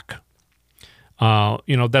 back.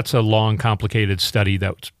 That's a long, complicated study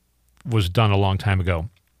that was done a long time ago.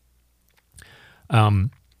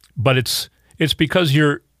 But it's because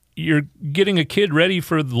you're getting a kid ready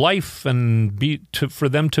for life and for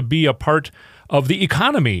them to be a part of the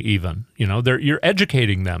economy even. You're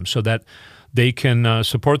educating them so that they can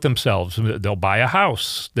support themselves. They'll buy a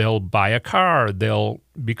house, they'll buy a car,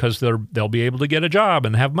 because they'll be able to get a job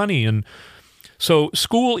and have money. And so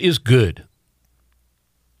school is good.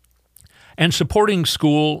 And supporting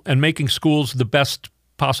school and making schools the best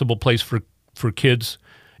possible place for kids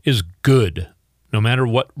is good, no matter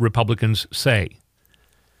what Republicans say.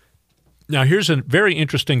 Now, here's a very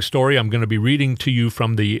interesting story I'm going to be reading to you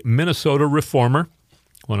from the Minnesota Reformer,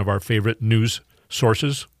 one of our favorite news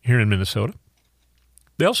sources here in Minnesota.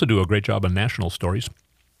 They also do a great job on national stories.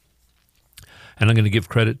 And I'm going to give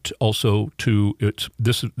credit also to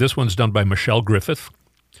this one's done by Michelle Griffith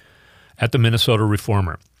at the Minnesota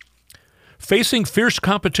Reformer. Facing fierce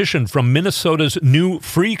competition from Minnesota's new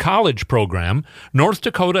free college program, North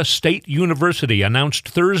Dakota State University announced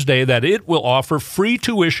Thursday that it will offer free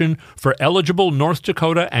tuition for eligible North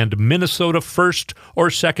Dakota and Minnesota first or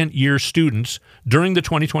second year students during the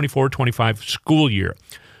 2024-25 school year.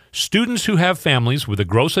 Students who have families with a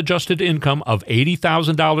gross adjusted income of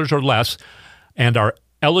 $80,000 or less and are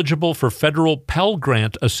eligible for federal Pell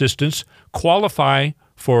Grant assistance qualify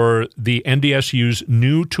for the NDSU's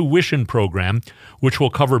new tuition program, which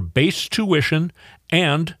will cover base tuition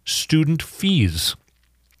and student fees.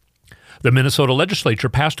 The Minnesota legislature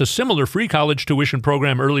passed a similar free college tuition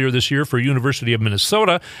program earlier this year for University of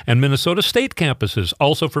Minnesota and Minnesota State campuses,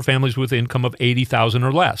 also for families with income of $80,000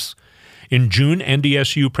 or less. In June,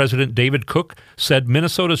 NDSU President David Cook said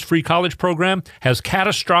Minnesota's free college program has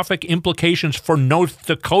catastrophic implications for North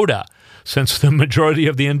Dakota, since the majority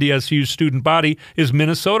of the NDSU student body is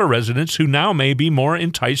Minnesota residents who now may be more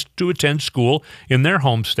enticed to attend school in their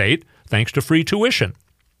home state thanks to free tuition.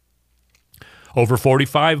 Over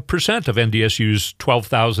 45% of NDSU's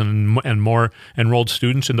 12,000 and more enrolled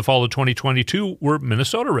students in the fall of 2022 were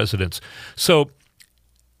Minnesota residents. So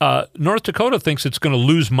North Dakota thinks it's going to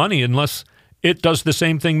lose money unless it does the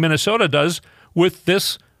same thing Minnesota does with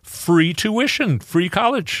this free tuition, free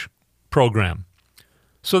college program.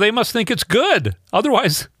 So they must think it's good.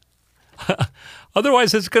 Otherwise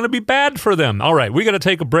it's going to be bad for them. All right, we got to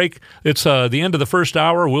take a break. It's the end of the first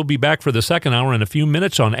hour. We'll be back for the second hour in a few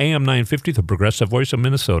minutes on AM 950, the progressive voice of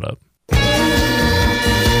Minnesota.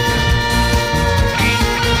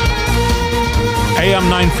 AM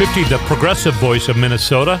 950, the progressive voice of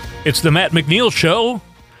Minnesota. It's the Matt McNeil Show.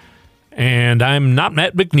 And I'm not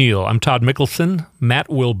Matt McNeil. I'm Todd Mikkelson. Matt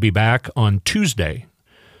will be back on Tuesday.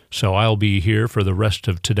 So I'll be here for the rest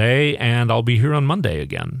of today, and I'll be here on Monday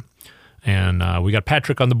again. And we got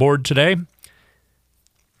Patrick on the board today.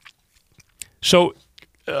 So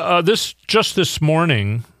this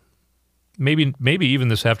morning, maybe even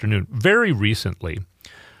this afternoon, very recently,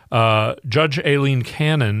 Judge Aileen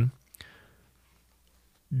Cannon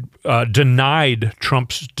denied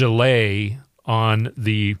Trump's delay on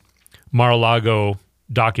the Mar-a-Lago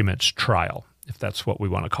documents trial, if that's what we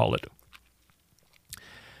want to call it.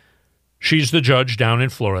 She's the judge down in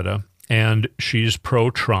Florida, and she's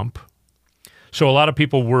pro-Trump. So a lot of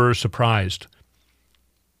people were surprised.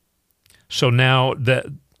 So now that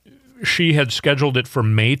she had scheduled it for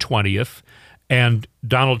May 20th, and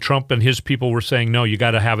Donald Trump and his people were saying, no, you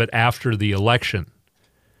got to have it after the election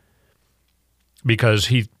because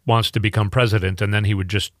he wants to become president, and then he would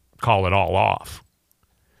just call it all off.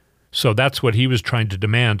 So that's what he was trying to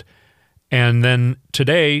demand. And then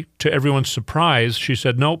today, to everyone's surprise, she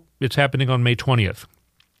said, nope, it's happening on May 20th.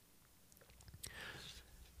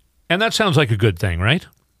 And that sounds like a good thing, right?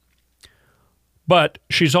 But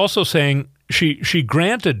she's also saying she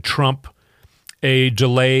granted Trump a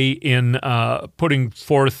delay in putting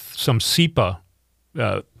forth some SEPA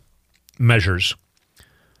measures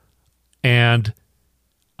and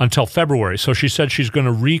until February. So she said she's going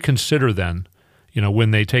to reconsider then,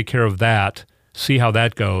 when they take care of that, see how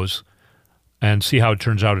that goes, and see how it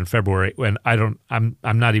turns out in February. And I'm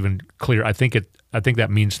not even clear. I think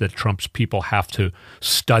that means that Trump's people have to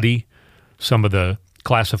study some of the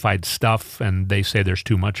classified stuff, and they say there's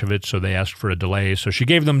too much of it, so they asked for a delay. So she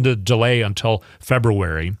gave them the delay until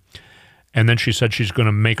February, and then she said she's going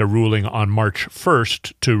to make a ruling on March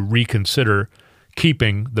 1st to reconsider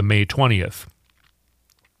keeping the May 20th.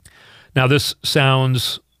 Now, this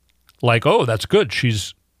sounds like, oh, that's good.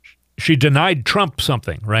 She denied Trump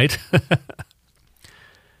something, right?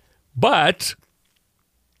 But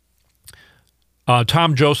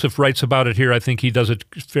Tom Joseph writes about it here. I think he does it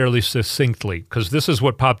fairly succinctly, because this is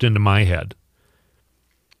what popped into my head.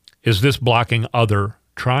 Is this blocking other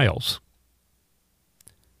trials?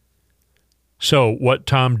 So what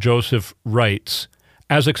Tom Joseph writes,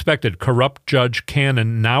 as expected, corrupt Judge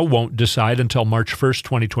Cannon now won't decide until March 1st,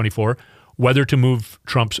 2024, whether to move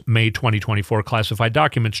Trump's May 2024 classified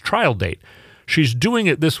documents trial date. She's doing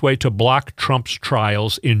it this way to block Trump's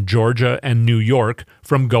trials in Georgia and New York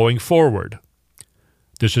from going forward.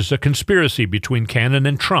 This is a conspiracy between Cannon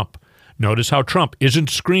and Trump. Notice how Trump isn't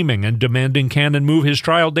screaming and demanding Cannon move his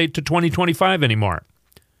trial date to 2025 anymore.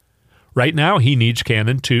 Right now, he needs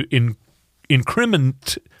Cannon to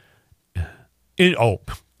incriminate...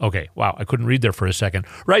 Okay, wow, I couldn't read there for a second.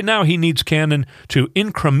 Right now, he needs Cannon to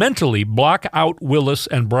incrementally block out Willis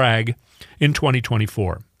and Bragg in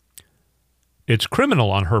 2024. It's criminal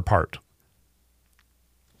on her part.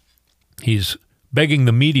 He's begging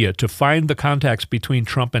the media to find the contacts between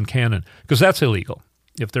Trump and Cannon, because that's illegal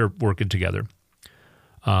if they're working together.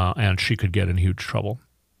 And she could get in huge trouble.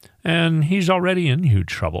 And he's already in huge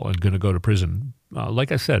trouble and going to go to prison.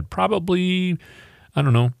 Like I said, probably, I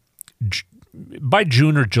don't know, by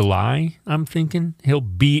June or July, I'm thinking he'll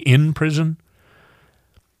be in prison.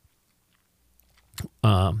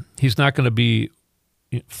 He's not going to be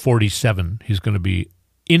 47. He's going to be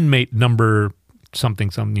inmate number something,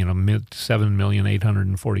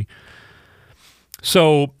 7,840,000.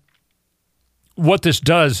 So what this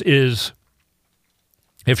does is,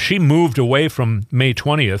 if she moved away from May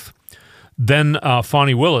 20th, then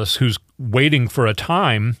Fani Willis, who's waiting for a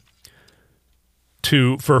time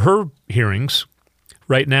for her hearings,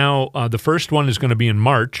 right now the first one is going to be in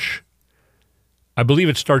March. I believe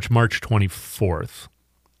it starts March 24th.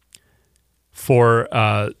 For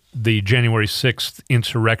the January 6th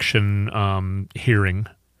insurrection hearing.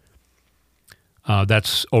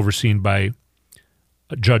 That's overseen by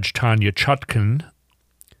Judge Tanya Chutkan.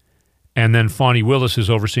 And then Fani Willis is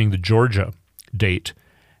overseeing the Georgia date.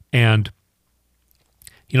 And,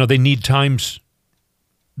 they need times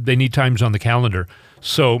on the calendar.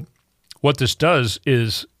 So what this does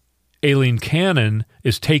is Aileen Cannon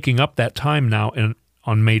is taking up that time now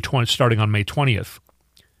starting on May 20th.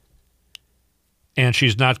 And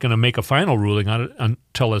she's not going to make a final ruling on it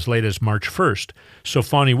until as late as March 1st. So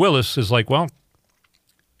Fani Willis is like, well,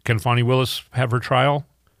 can Fani Willis have her trial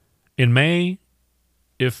in May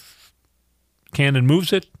if Cannon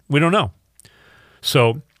moves it? We don't know.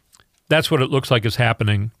 So that's what it looks like is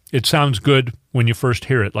happening. It sounds good when you first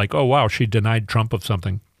hear it, like, oh, wow, she denied Trump of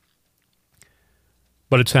something.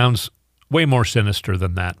 But it sounds way more sinister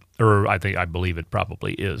than that, or I believe it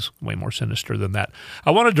probably is way more sinister than that.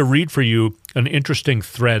 I wanted to read for you an interesting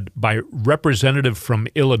thread by Representative from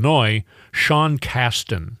Illinois, Sean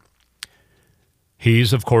Casten.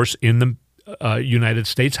 He's, of course, in the United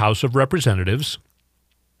States House of Representatives.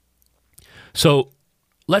 So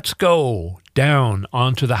let's go down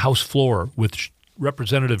onto the House floor with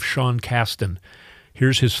Representative Sean Casten.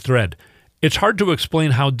 Here's his thread. It's hard to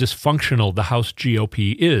explain how dysfunctional the House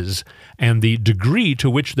GOP is and the degree to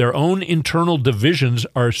which their own internal divisions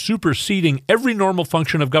are superseding every normal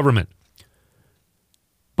function of government.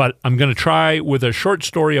 But I'm going to try with a short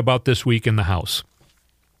story about this week in the House.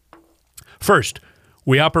 First,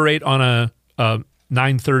 we operate on a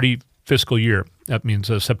 9/30 fiscal year. That means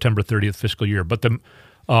a September 30th fiscal year. But the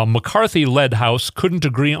McCarthy-led House couldn't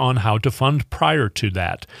agree on how to fund prior to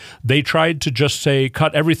that. They tried to just say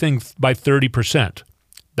cut everything by 30%.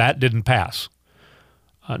 That didn't pass.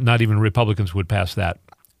 Not even Republicans would pass that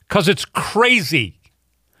because it's crazy.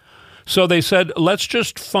 So they said, let's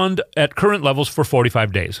just fund at current levels for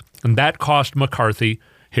 45 days. And that cost McCarthy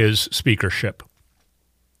his speakership.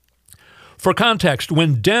 For context,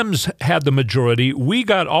 when Dems had the majority, we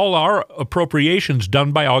got all our appropriations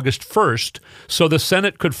done by August 1st so the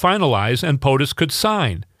Senate could finalize and POTUS could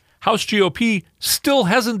sign. House GOP still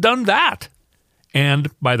hasn't done that. And,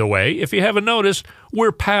 by the way, if you haven't noticed,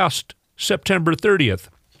 we're past September 30th.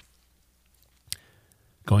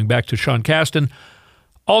 Going back to Sean Casten,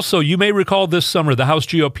 also, you may recall this summer the House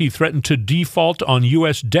GOP threatened to default on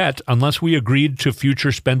U.S. debt unless we agreed to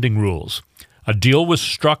future spending rules. A deal was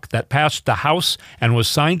struck that passed the House and was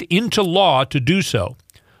signed into law to do so.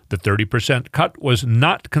 The 30% cut was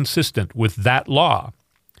not consistent with that law,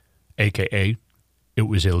 a.k.a. it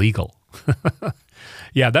was illegal.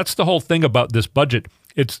 Yeah, that's the whole thing about this budget.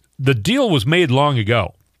 The deal was made long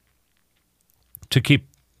ago to keep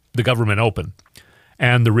the government open,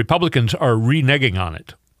 and the Republicans are reneging on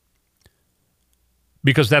it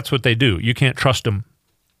because that's what they do. You can't trust them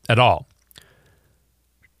at all.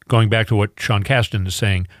 Going back to what Sean Casten is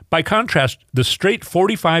saying, by contrast, the straight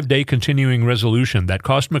 45-day continuing resolution that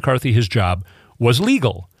cost McCarthy his job was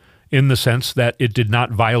legal in the sense that it did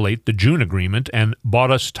not violate the June agreement and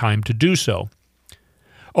bought us time to do so.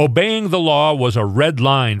 Obeying the law was a red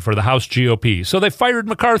line for the House GOP, so they fired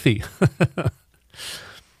McCarthy.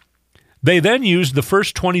 They then used the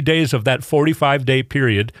first 20 days of that 45-day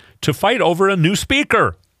period to fight over a new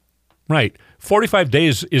speaker. Right. 45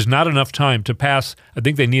 days is not enough time to pass. I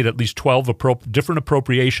think they need at least 12 different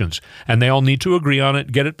appropriations, and they all need to agree on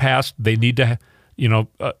it, get it passed. They need to,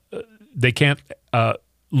 they can't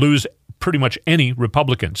lose pretty much any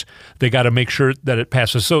Republicans. They got to make sure that it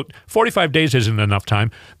passes. So 45 days isn't enough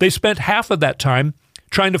time. They spent half of that time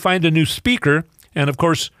trying to find a new speaker, and of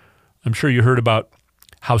course, I'm sure you heard about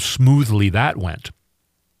how smoothly that went.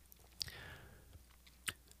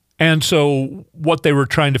 And so what they were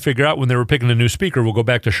trying to figure out when they were picking a new speaker, we'll go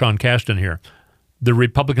back to Sean Casten here. The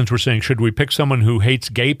Republicans were saying, should we pick someone who hates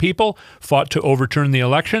gay people, fought to overturn the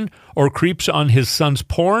election, or creeps on his son's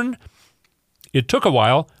porn? It took a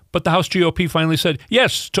while, but the House GOP finally said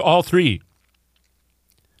yes to all three.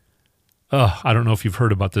 I don't know if you've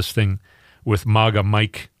heard about this thing with MAGA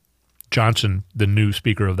Mike Johnson, the new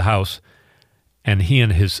Speaker of the House, and he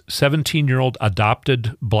and his 17-year-old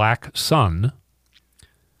adopted black son,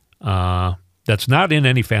 that's not in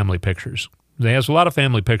any family pictures. He has a lot of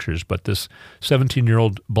family pictures, but this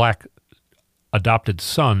 17-year-old black adopted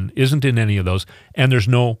son isn't in any of those, and there's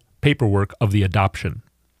no paperwork of the adoption.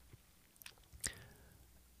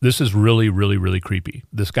 This is really, really, really creepy.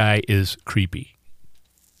 This guy is creepy.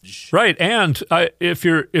 Right, and if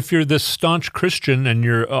you're this staunch Christian and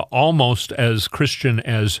you're almost as Christian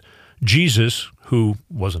as Jesus, who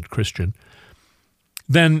wasn't Christian,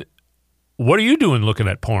 then what are you doing looking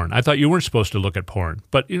at porn? I thought you weren't supposed to look at porn.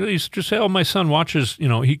 But he's just say, oh, my son watches,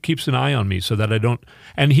 he keeps an eye on me so that I don't.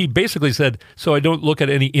 And he basically said, so I don't look at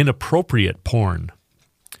any inappropriate porn.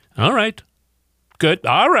 All right. Good.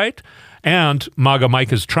 All right. And MAGA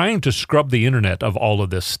Mike is trying to scrub the internet of all of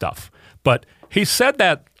this stuff. But he said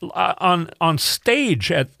that on stage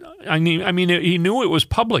he knew it was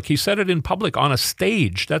public. He said it in public on a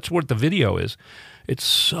stage. That's what the video is. It's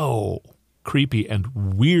so creepy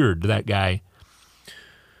and weird, that guy.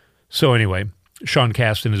 So anyway, Sean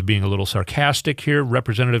Casten is being a little sarcastic here.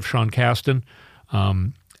 Representative Sean Casten.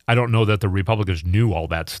 I don't know that the Republicans knew all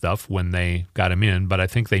that stuff when they got him in, but I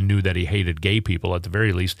think they knew that he hated gay people at the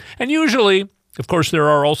very least. And usually, of course, there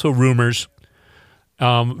are also rumors,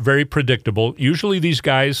 very predictable. Usually these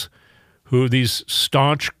guys these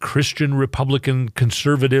staunch Christian Republican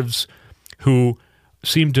conservatives who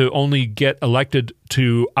seem to only get elected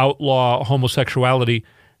to outlaw homosexuality,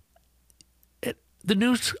 the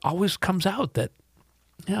news always comes out that,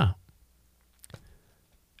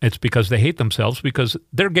 it's because they hate themselves because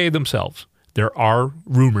they're gay themselves. There are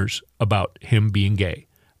rumors about him being gay.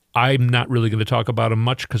 I'm not really going to talk about him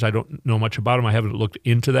much because I don't know much about him. I haven't looked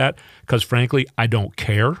into that because, frankly, I don't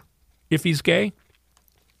care if he's gay.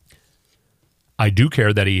 I do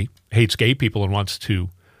care that he hates gay people and wants to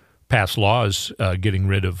pass laws getting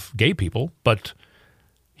rid of gay people, but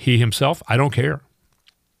he himself, I don't care.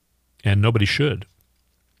 And nobody should.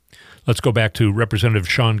 Let's go back to Representative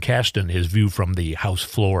Sean Casten, his view from the House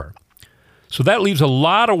floor. So that leaves a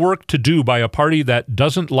lot of work to do by a party that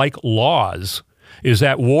doesn't like laws, is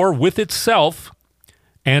at war with itself,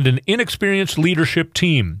 and an inexperienced leadership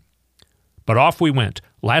team. But off we went.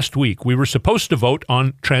 Last week, we were supposed to vote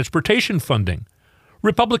on transportation funding.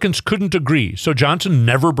 Republicans couldn't agree, so Johnson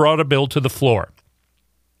never brought a bill to the floor.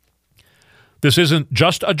 This isn't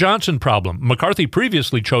just a Johnson problem. McCarthy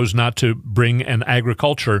previously chose not to bring an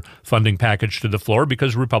agriculture funding package to the floor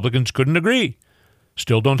because Republicans couldn't agree.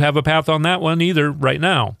 Still don't have a path on that one either right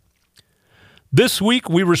now. This week,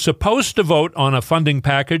 we were supposed to vote on a funding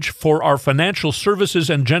package for our financial services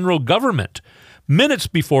and general government. Minutes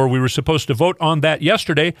before we were supposed to vote on that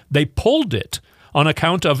yesterday, they pulled it on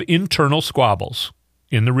account of internal squabbles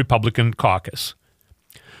in the Republican caucus.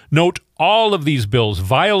 Note, all of these bills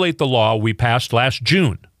violate the law we passed last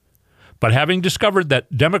June. But having discovered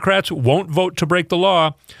that Democrats won't vote to break the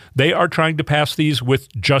law, they are trying to pass these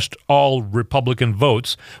with just all Republican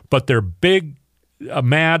votes, but they're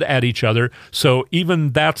mad at each other, so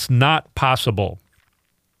even that's not possible.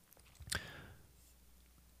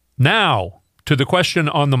 Now, to the question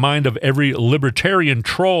on the mind of every libertarian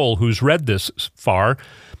troll who's read this far,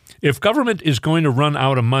 if government is going to run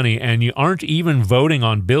out of money and you aren't even voting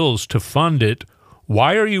on bills to fund it,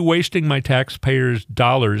 why are you wasting my taxpayers'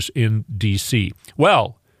 dollars in D.C.?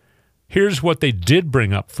 Well, here's what they did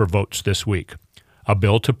bring up for votes this week. A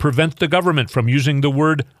bill to prevent the government from using the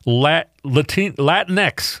word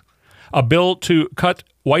Latinx. A bill to cut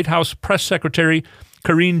White House Press Secretary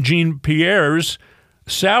Karine Jean-Pierre's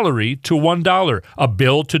salary to $1, a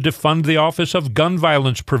bill to defund the Office of Gun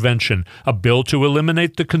Violence Prevention, a bill to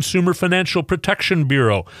eliminate the Consumer Financial Protection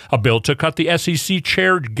Bureau, a bill to cut the SEC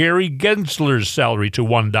Chair Gary Gensler's salary to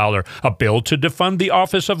 $1, a bill to defund the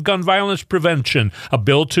Office of Gun Violence Prevention, a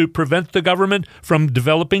bill to prevent the government from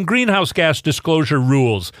developing greenhouse gas disclosure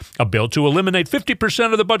rules, a bill to eliminate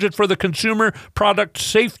 50% of the budget for the Consumer Product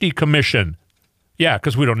Safety Commission. Yeah,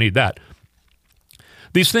 because we don't need that.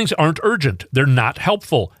 These things aren't urgent, they're not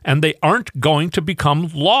helpful, and they aren't going to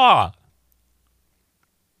become law.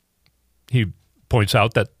 He points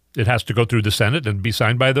out that it has to go through the Senate and be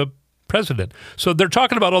signed by the president. So they're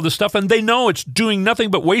talking about all this stuff, and they know it's doing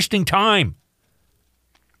nothing but wasting time.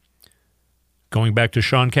 Going back to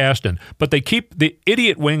Sean Casten. But they keep the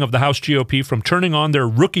idiot wing of the House GOP from turning on their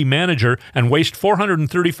rookie manager and waste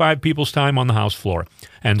 435 people's time on the House floor.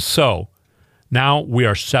 And so, now we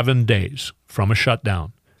are 7 days from a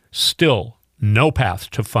shutdown. Still no path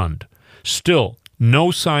to fund. Still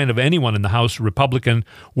no sign of anyone in the House Republican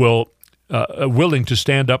willing to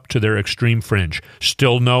stand up to their extreme fringe.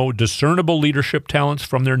 Still no discernible leadership talents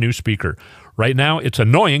from their new speaker. Right now, it's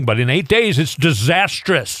annoying, but in 8 days, it's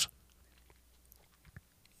disastrous.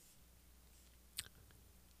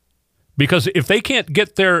 Because if they can't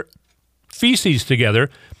get their feces together,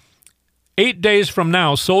 8 days from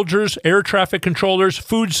now, soldiers, air traffic controllers,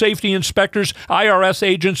 food safety inspectors, IRS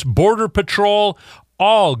agents, Border Patrol,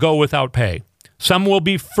 all go without pay. Some will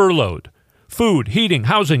be furloughed. Food, heating,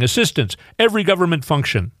 housing, assistance, every government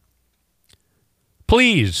function.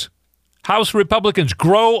 Please, House Republicans,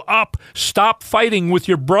 grow up. Stop fighting with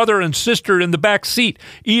your brother and sister in the back seat.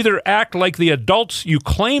 Either act like the adults you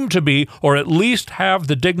claim to be, or at least have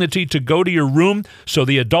the dignity to go to your room so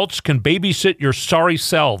the adults can babysit your sorry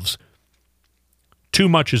selves. Too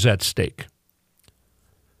much is at stake.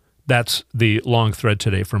 That's the long thread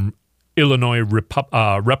today from Illinois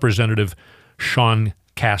Representative Sean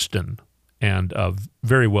Casten, and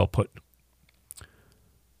very well put,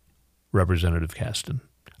 Representative Casten.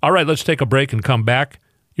 All right, let's take a break and come back.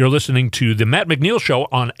 You're listening to the Matt McNeil Show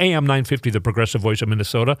on AM 950, the progressive voice of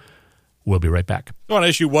Minnesota. We'll be right back. I want to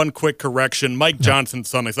issue one quick correction. Mike Johnson's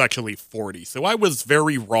son is actually 40, so I was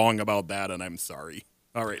very wrong about that, and I'm sorry.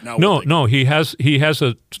 All right, now No, he has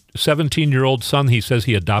a 17-year-old son he says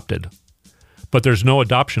he adopted, but there's no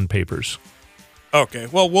adoption papers. Okay,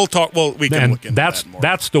 well, we'll talk. Well, we can look into that more.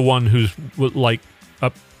 That's the one who's like,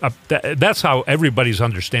 that's how everybody's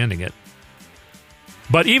understanding it.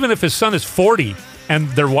 But even if his son is 40 and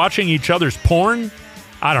they're watching each other's porn,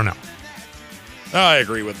 I don't know. I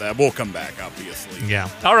agree with that. We'll come back, obviously. Yeah.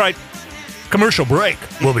 All right. Commercial break.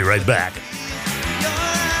 We'll be right back.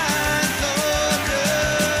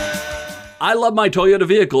 I love my Toyota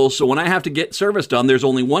vehicles, so when I have to get service done, there's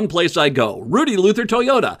only one place I go, Rudy Luther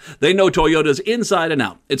Toyota. They know Toyotas inside and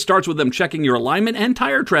out. It starts with them checking your alignment and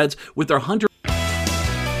tire treads with their Hunter.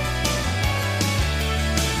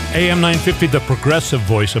 AM 950, the progressive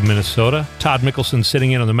voice of Minnesota. Todd Mikkelson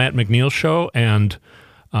sitting in on the Matt McNeil Show, and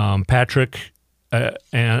Patrick,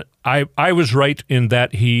 and I was right in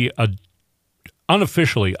that he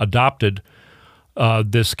unofficially adopted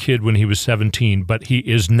this kid when he was 17, but he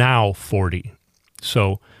is now 40.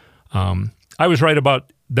 So I was right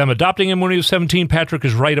about them adopting him when he was 17. Patrick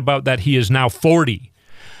is right about that he is now 40.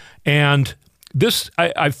 And this,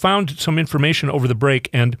 I found some information over the break,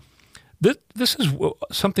 and this is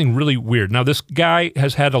something really weird. Now, this guy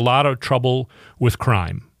has had a lot of trouble with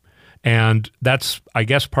crime, and that's, I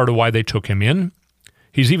guess, part of why they took him in.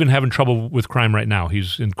 He's even having trouble with crime right now.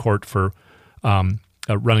 He's in court for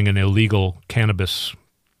running an illegal cannabis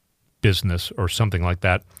business or something like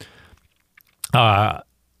that. And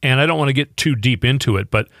I don't want to get too deep into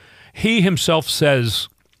it, but he himself says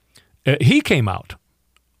he came out.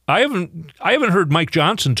 I haven't heard Mike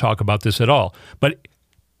Johnson talk about this at all, but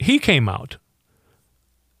he came out.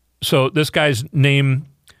 So this guy's name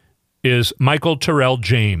is Michael Terrell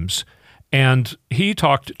James, and he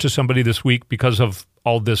talked to somebody this week because of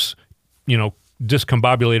all this,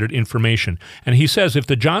 discombobulated information. And he says, if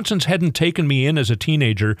the Johnsons hadn't taken me in as a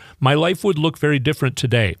teenager, my life would look very different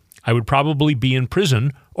today. I would probably be in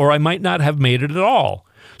prison, or I might not have made it at all.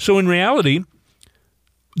 So in reality,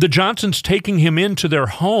 the Johnsons taking him into their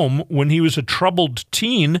home when he was a troubled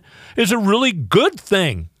teen is a really good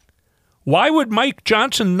thing. Why would Mike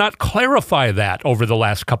Johnson not clarify that over the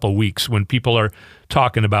last couple of weeks when people are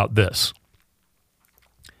talking about this?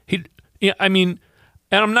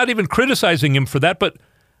 And I'm not even criticizing him for that, but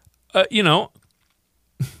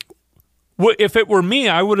if it were me,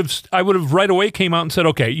 I would have right away came out and said,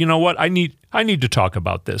 okay, you know what, I need to talk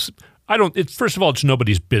about this. First of all, it's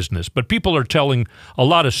nobody's business, but people are telling a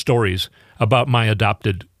lot of stories about my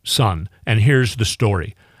adopted son, and here's the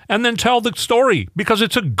story. And then tell the story, because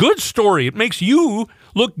it's a good story. It makes you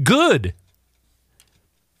look good.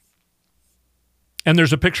 And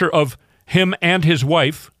there's a picture of him and his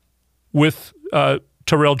wife with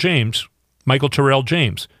Terrell James, Michael Terrell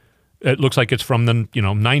James. It looks like it's from the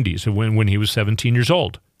 90s when he was 17 years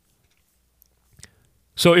old.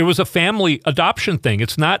 So it was a family adoption thing.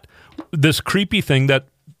 It's not this creepy thing that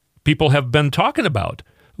people have been talking about.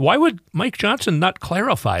 Why would Mike Johnson not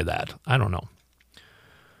clarify that? I don't know.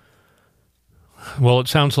 Well, it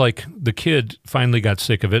sounds like the kid finally got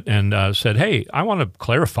sick of it and said, hey, I want to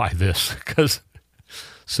clarify this.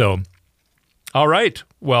 All right.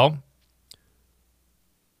 Well,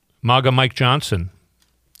 MAGA Mike Johnson,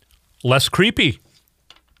 less creepy.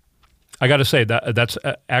 I got to say, that's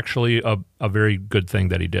actually a very good thing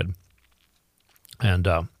that he did. And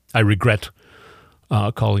I regret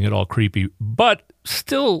calling it all creepy. But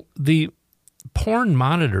still, the porn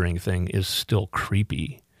monitoring thing is still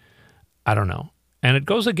creepy. I don't know. And it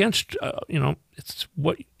goes against, it's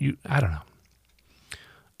what I don't know.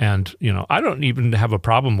 And, I don't even have a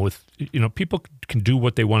problem with, people can do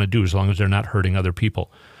what they want to do as long as they're not hurting other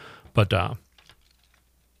people. But,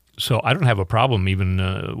 so I don't have a problem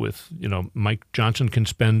even with, Mike Johnson can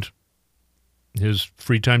spend his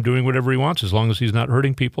free time doing whatever he wants as long as he's not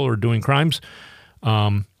hurting people or doing crimes.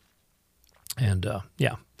 Enough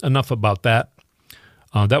about that.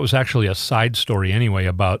 That was actually a side story anyway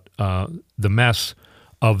about the mess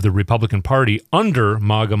of the Republican Party under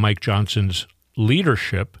MAGA Mike Johnson's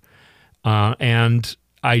leadership. And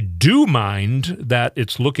I do mind that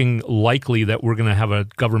it's looking likely that we're going to have a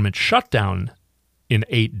government shutdown in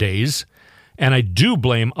 8 days. And I do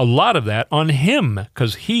blame a lot of that on him,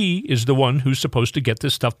 because he is the one who's supposed to get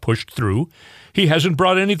this stuff pushed through. He hasn't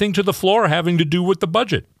brought anything to the floor having to do with the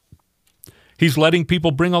budget. He's letting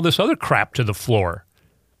people bring all this other crap to the floor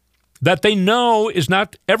that they know is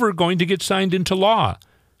not ever going to get signed into law.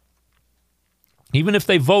 Even if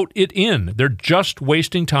they vote it in, they're just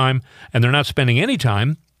wasting time, and they're not spending any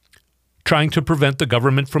time trying to prevent the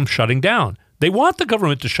government from shutting down. They want the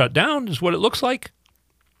government to shut down, is what it looks like.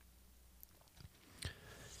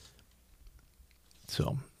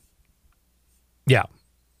 So, yeah,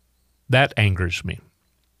 that angers me.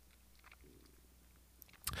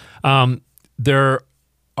 There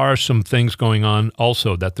are some things going on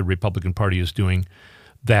also that the Republican Party is doing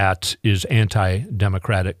that is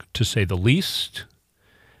anti-democratic, to say the least.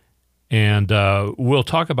 And we'll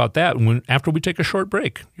talk about that after we take a short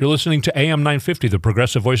break. You're listening to AM 950, the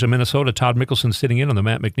progressive voice of Minnesota. Todd Mikkelson sitting in on the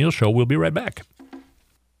Matt McNeil Show. We'll be right back.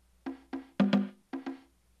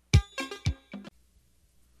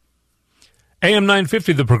 AM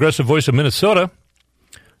 950, the progressive voice of Minnesota.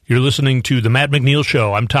 You're listening to the Matt McNeil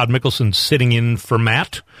Show. I'm Todd Mikkelson sitting in for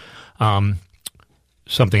Matt.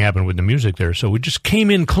 Something happened with the music there, so we just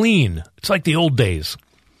came in clean. It's like the old days.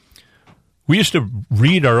 We used to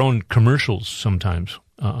read our own commercials sometimes.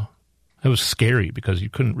 It was scary because you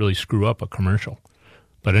couldn't really screw up a commercial.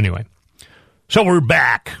 But anyway, so we're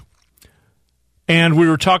back. And we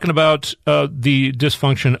were talking about the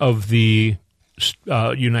dysfunction of the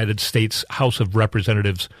United States House of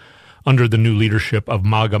Representatives under the new leadership of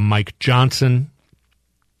MAGA Mike Johnson.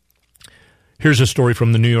 Here's a story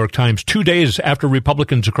from the New York Times. 2 days after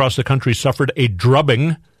Republicans across the country suffered a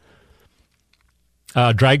drubbing,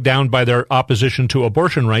 dragged down by their opposition to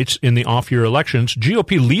abortion rights in the off-year elections,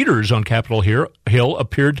 GOP leaders on Capitol Hill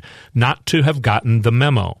appeared not to have gotten the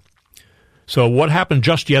memo. So what happened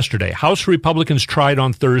just yesterday? House Republicans tried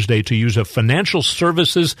on Thursday to use a financial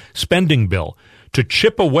services spending bill to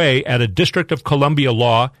chip away at a District of Columbia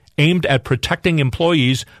law aimed at protecting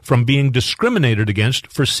employees from being discriminated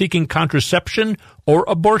against for seeking contraception or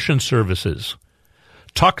abortion services.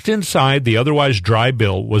 Tucked inside the otherwise dry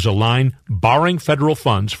bill was a line barring federal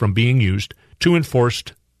funds from being used to enforce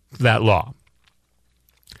that law.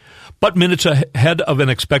 But minutes ahead of an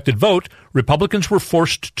expected vote, Republicans were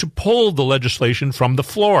forced to pull the legislation from the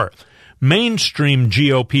floor. Mainstream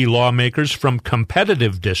GOP lawmakers from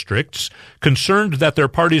competitive districts, concerned that their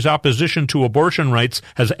party's opposition to abortion rights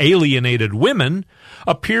has alienated women,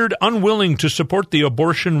 appeared unwilling to support the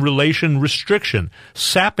abortion relation restriction,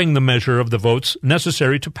 sapping the measure of the votes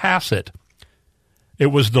necessary to pass it.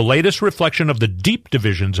 It was the latest reflection of the deep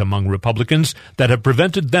divisions among Republicans that have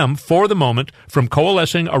prevented them, for the moment, from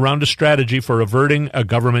coalescing around a strategy for averting a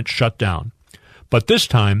government shutdown. But this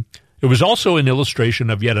time, it was also an illustration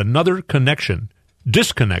of yet another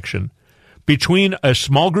disconnection, between a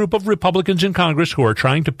small group of Republicans in Congress who are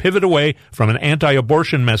trying to pivot away from an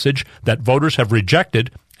anti-abortion message that voters have rejected,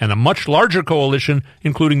 and a much larger coalition,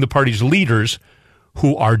 including the party's leaders,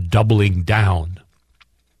 who are doubling down.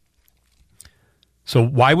 So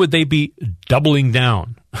why would they be doubling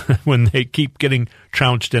down when they keep getting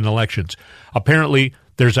trounced in elections? Apparently,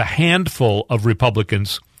 there's a handful of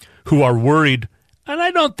Republicans who are worried. And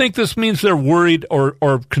I don't think this means they're worried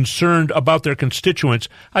or concerned about their constituents.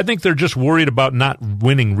 I think they're just worried about not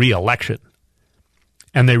winning re-election.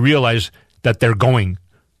 And they realize that they're going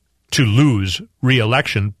to lose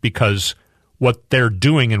re-election because what they're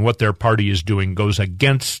doing and what their party is doing goes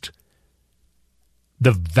against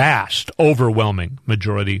the vast, overwhelming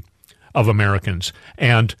majority of Americans.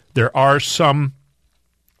 And there are some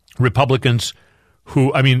Republicans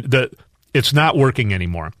who, it's not working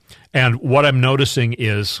anymore. And what I'm noticing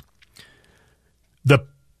is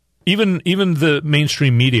even the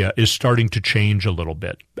mainstream media is starting to change a little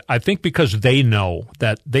bit. I think because they know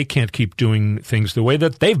that they can't keep doing things the way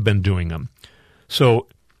that they've been doing them. So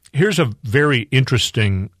here's a very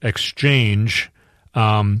interesting exchange.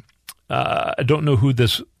 I don't know who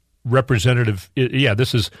this representative is. Yeah,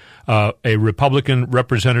 this is a Republican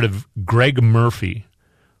Representative Greg Murphy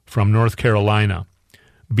from North Carolina,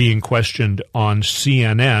 being questioned on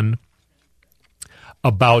CNN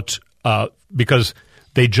about because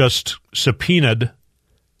they just subpoenaed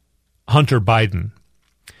Hunter Biden,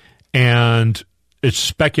 and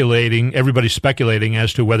everybody's speculating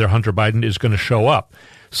as to whether Hunter Biden is going to show up.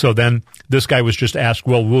 So then this guy was just asked,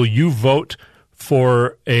 well, will you vote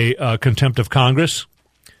for a contempt of Congress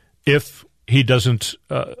if he doesn't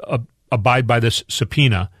abide by this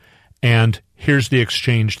subpoena? And here's the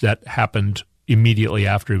exchange that happened immediately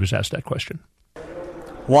after he was asked that question.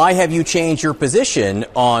 Why have you changed your position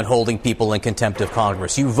on holding people in contempt of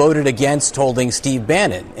Congress? You voted against holding Steve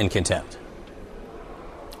Bannon in contempt.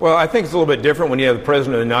 Well, I think it's a little bit different when you have the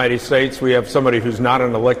President of the United States. We have somebody who's not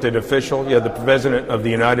an elected official. You have the President of the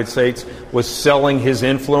United States was selling his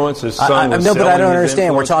influence. His son was selling his influence. No, but I don't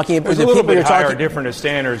understand. We're talking about the people you're talking. Different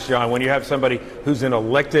standards, John, when you have somebody who's in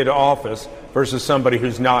elected office versus somebody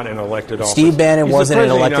who's not in elected office. Steve Bannon wasn't in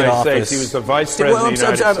elected office. He was the Vice President of the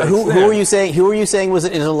United States. Who are you saying? Who are you saying was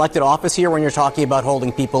in elected office here when you're talking about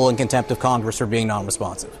holding people in contempt of Congress for being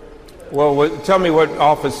non-responsive? Well, tell me what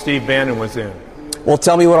office Steve Bannon was in. Well,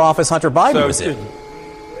 tell me what office Hunter Biden was in.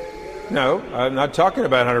 No, I'm not talking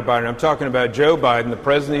about Hunter Biden. I'm talking about Joe Biden, the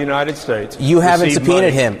President of the United States. You haven't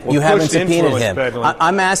subpoenaed him. You haven't subpoenaed him.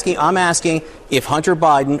 I'm asking if Hunter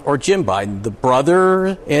Biden or Jim Biden, the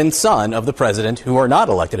brother and son of the president, who are not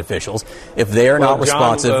elected officials, if they are not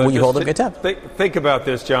responsive, will you hold them in contempt? Think about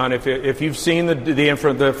this, John. If you've seen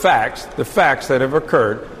the facts that have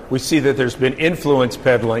occurred, we see that there's been influence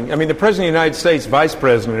peddling. I mean, the President of the United States, Vice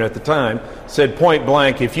President at the time, said point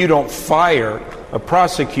blank, if you don't fire a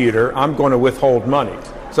prosecutor, I'm going to withhold money.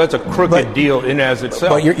 So that's a crooked deal in as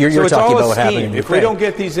itself. But you're talking about what happened in Ukraine. If we don't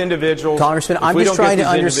get these individuals, Congressman, I'm just trying to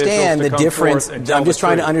understand the difference. I'm just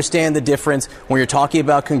trying to understand the difference when you're talking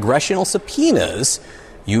about congressional subpoenas.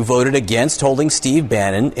 You voted against holding Steve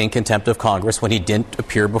Bannon in contempt of Congress when he didn't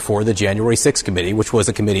appear before the January 6th committee, which was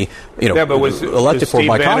a committee, but was elected for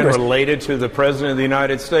by Congress. Steve Bannon related to the President of the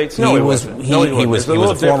United States? No, he wasn't. He was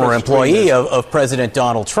a former employee of President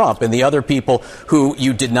Donald Trump, and the other people who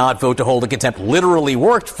you did not vote to hold in contempt literally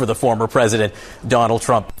worked for the former President Donald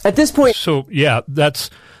Trump. At this point, so yeah,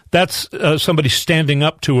 that's somebody standing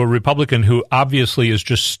up to a Republican who obviously is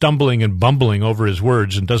just stumbling and bumbling over his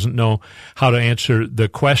words and doesn't know how to answer the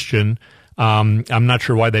question. I'm not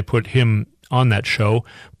sure why they put him on that show,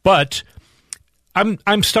 but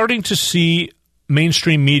I'm starting to see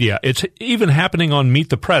mainstream media. It's even happening on Meet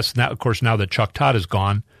the Press now. Of course, now that Chuck Todd is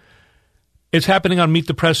gone, it's happening on Meet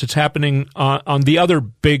the Press. It's happening on the other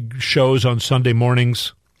big shows on Sunday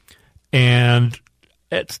mornings, and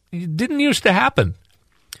it didn't used to happen.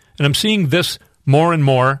 And I'm seeing this more and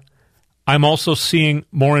more. I'm also seeing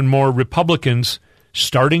more and more Republicans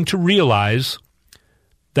starting to realize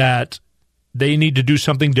that they need to do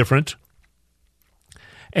something different.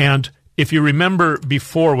 And if you remember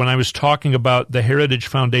before when I was talking about the Heritage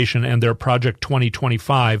Foundation and their Project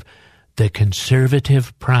 2025, the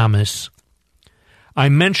conservative promise, I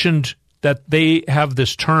mentioned that they have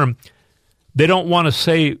this term. They don't want to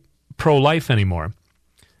say pro-life anymore.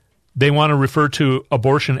 They want to refer to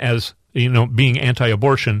abortion as, being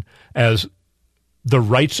anti-abortion as the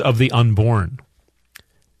rights of the unborn.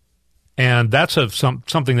 And that's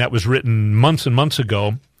something that was written months and months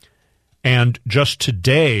ago. And just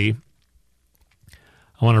today,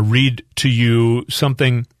 I want to read to you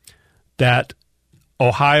something that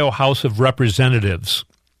Ohio House of Representatives.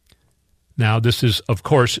 Now, this is, of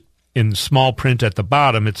course, in small print at the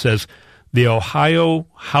bottom. It says, the Ohio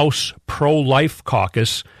House Pro-Life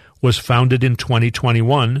Caucus was founded in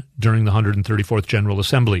 2021 during the 134th General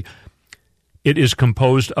Assembly. It is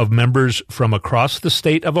composed of members from across the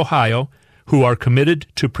state of Ohio who are committed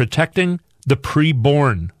to protecting the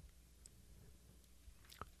preborn.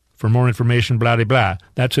 For more information, blah, blah, blah.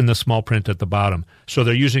 That's in the small print at the bottom. So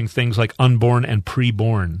they're using things like unborn and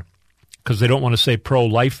preborn because they don't want to say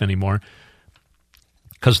pro-life anymore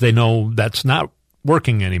because they know that's not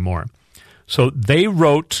working anymore. So they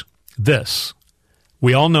wrote this.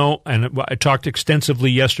 We all know, and I talked extensively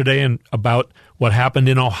yesterday about what happened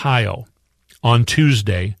in Ohio on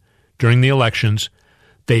Tuesday during the elections.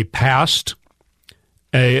 They passed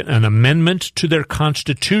an amendment to their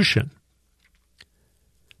constitution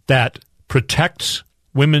that protects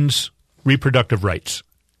women's reproductive rights.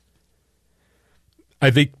 I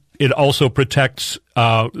think it also protects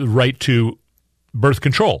the right to birth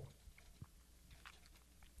control.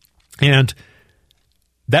 And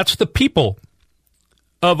that's the people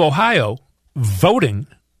of Ohio voting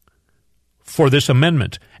for this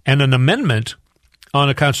amendment. And an amendment on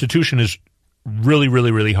a constitution is really,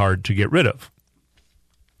 really, really hard to get rid of.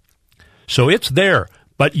 So it's there.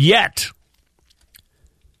 But yet,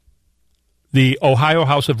 the Ohio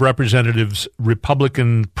House of Representatives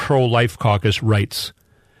Republican Pro-Life Caucus writes,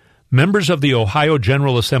 members of the Ohio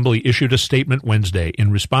General Assembly issued a statement Wednesday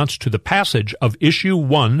in response to the passage of Issue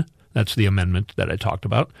 1, that's the amendment that I talked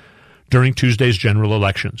about, during Tuesday's general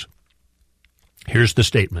elections. Here's the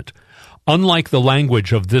statement. Unlike the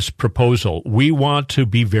language of this proposal, we want to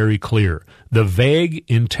be very clear. The vague,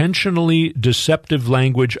 intentionally deceptive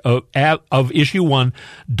language of Issue 1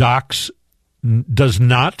 docks does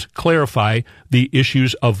not clarify the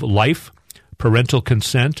issues of life, parental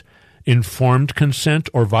consent, informed consent,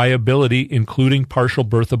 or viability, including partial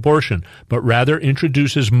birth abortion, but rather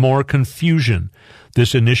introduces more confusion.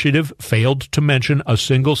 This initiative failed to mention a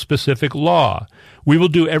single specific law. We will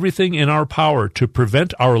do everything in our power to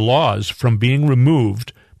prevent our laws from being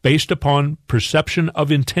removed based upon perception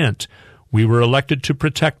of intent. We were elected to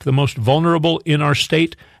protect the most vulnerable in our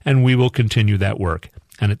state, and we will continue that work.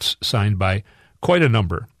 And it's signed by quite a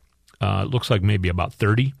number. It looks like maybe about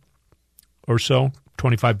 30 or so,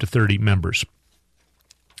 25 to 30 members.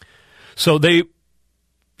 So they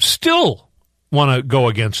still want to go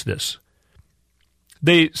against this.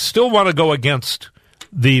 They still want to go against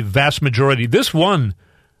the vast majority. This won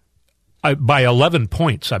by 11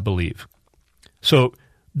 points, I believe. So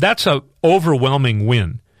that's an overwhelming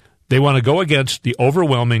win. They want to go against the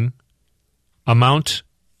overwhelming amount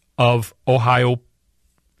of Ohio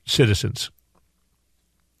citizens.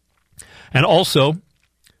 And also,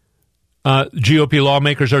 GOP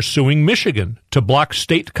lawmakers are suing Michigan to block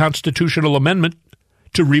state constitutional amendment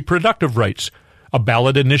to reproductive rights, a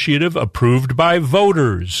ballot initiative approved by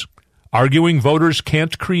voters, arguing voters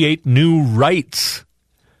can't create new rights.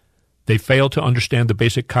 They fail to understand the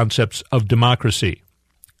basic concepts of democracy.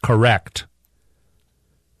 Correct.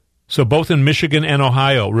 So both in Michigan and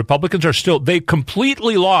Ohio, Republicans are still, they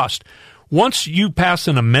completely lost. Once you pass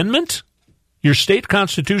an amendment, your state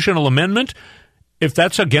constitutional amendment, if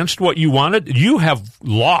that's against what you wanted, you have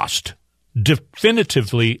lost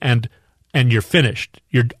definitively, and you're finished.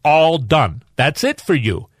 You're all done. That's it for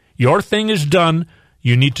you. Your thing is done.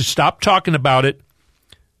 You need to stop talking about it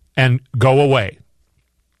and go away.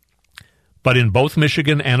 But in both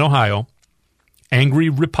Michigan and Ohio, angry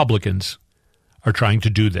Republicans are trying to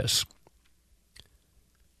do this.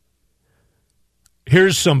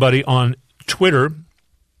 Here's somebody on Twitter,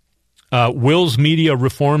 Will's Media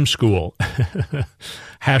Reform School,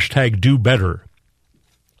 hashtag do better.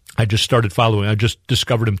 I just started following. I just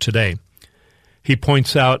discovered him today. He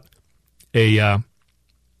points out a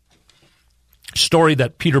story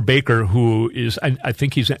that Peter Baker, who is, I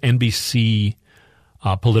think he's an NBC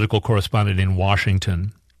political correspondent in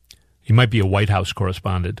Washington. He might be a White House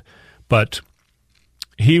correspondent, but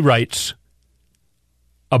he writes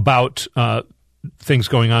about things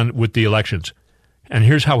going on with the elections. And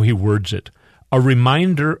here's how he words it. A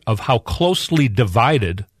reminder of how closely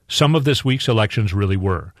divided some of this week's elections really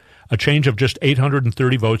were. A change of just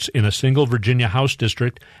 830 votes in a single Virginia House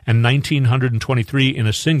district and 1,923 in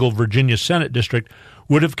a single Virginia Senate district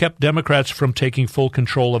would have kept Democrats from taking full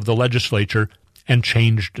control of the legislature and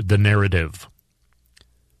changed the narrative.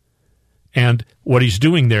 And what he's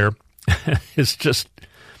doing there is just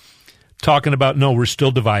talking about, no, we're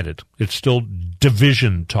still divided. It's still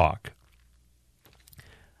division talk.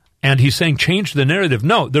 And he's saying change the narrative.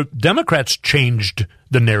 No, the Democrats changed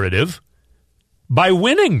the narrative by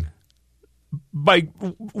winning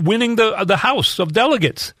the House of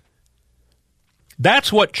Delegates.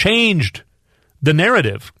 That's what changed the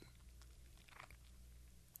narrative.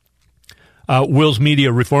 Will's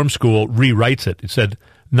Media Reform School rewrites it. It said,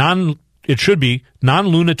 it should be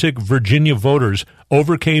non-lunatic Virginia voters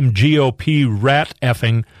overcame GOP rat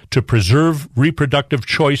effing to preserve reproductive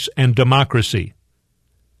choice and democracy.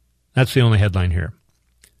 That's the only headline here.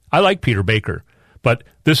 I like Peter Baker, but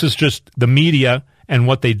this is just the media and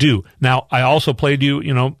what they do. Now, I also played you,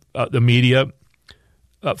 the media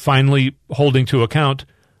finally holding to account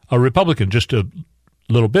a Republican just a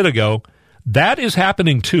little bit ago. That is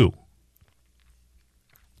happening too.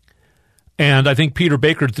 And I think Peter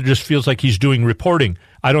Baker just feels like he's doing reporting.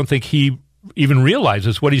 I don't think he even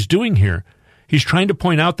realizes what he's doing here. He's trying to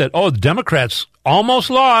point out that, the Democrats almost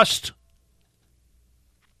lost,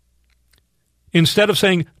 instead of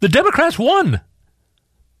saying, the Democrats won.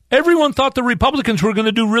 Everyone thought the Republicans were going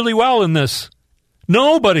to do really well in this.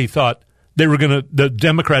 Nobody thought the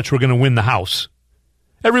Democrats were going to win the House.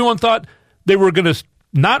 Everyone thought they were going to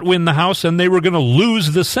not win the House and they were going to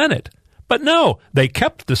lose the Senate. But no, they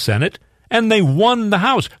kept the Senate and they won the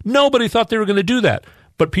House. Nobody thought they were going to do that.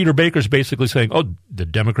 But Peter Baker's basically saying, the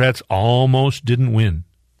Democrats almost didn't win.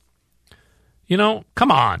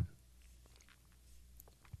 Come on.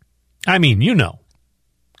 I mean,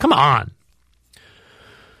 come on.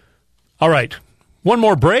 All right. One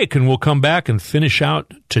more break, and we'll come back and finish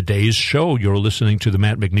out today's show. You're listening to the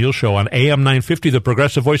Matt McNeil Show on AM 950, the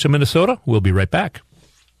Progressive Voice of Minnesota. We'll be right back.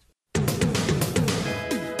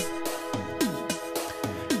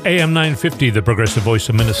 AM 950, the Progressive Voice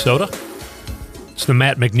of Minnesota. It's the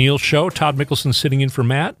Matt McNeil Show. Todd Mikkelson sitting in for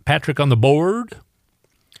Matt. Patrick on the board.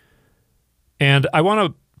 And I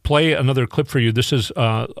want to play another clip for you. This is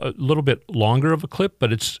a little bit longer of a clip,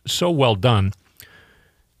 but it's so well done.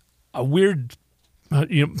 A weird,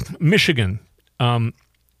 Michigan. A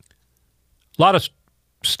lot of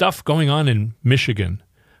stuff going on in Michigan.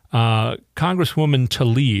 Congresswoman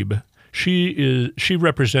Tlaib, she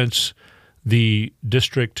represents the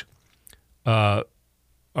district right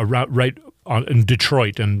in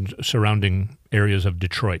Detroit and surrounding areas of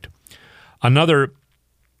Detroit. Another,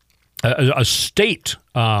 a state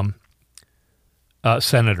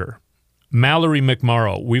senator, Mallory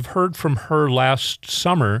McMorrow. We've heard from her last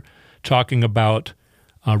summer talking about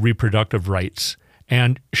reproductive rights,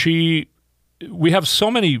 and we have so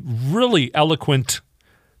many really eloquent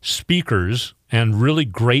speakers and really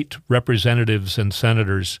great representatives and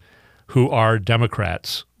senators who are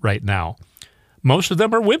Democrats right now. Most of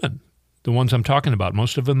them are women, the ones I'm talking about.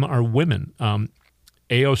 Most of them are women.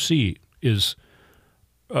 AOC is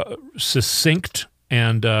succinct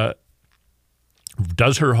and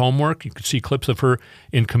does her homework. You can see clips of her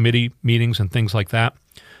in committee meetings and things like that.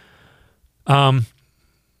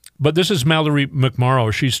 But this is Mallory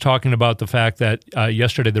McMorrow. She's talking about the fact that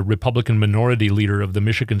yesterday the Republican minority leader of the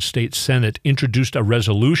Michigan State Senate introduced a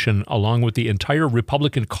resolution along with the entire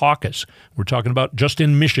Republican caucus. We're talking about just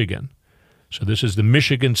in Michigan. So this is the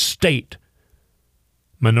Michigan State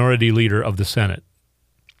minority leader of the Senate.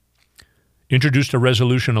 Introduced a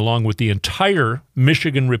resolution along with the entire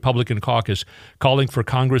Michigan Republican caucus calling for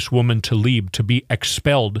Congresswoman Tlaib to be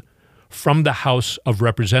expelled from the House of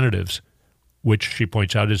Representatives, which she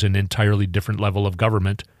points out is an entirely different level of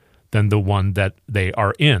government than the one that they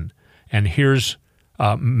are in. And here's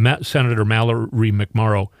Senator Mallory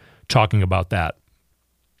McMorrow talking about that.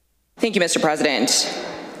 Thank you, Mr. President.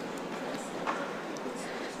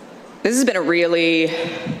 This has been a really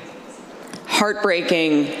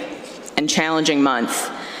heartbreaking and challenging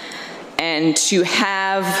month. And to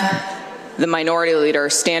have the minority leader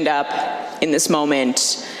stand up in this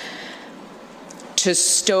moment to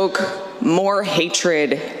stoke more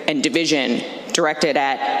hatred and division directed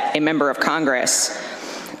at a member of Congress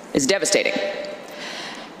is devastating.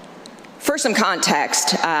 For some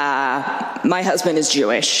context, my husband is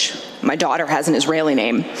Jewish. My daughter has an Israeli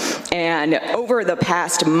name. And over the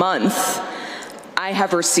past month, I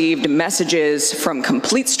have received messages from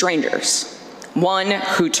complete strangers. One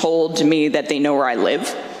who told me that they know where I live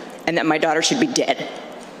and that my daughter should be dead.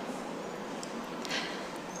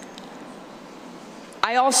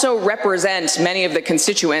 I also represent many of the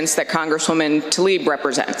constituents that Congresswoman Tlaib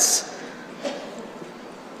represents.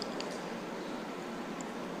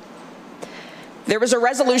 There was a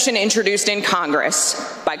resolution introduced in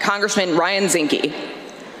Congress by Congressman Ryan Zinke,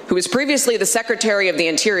 who was previously the Secretary of the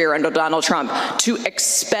Interior under Donald Trump, to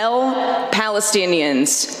expel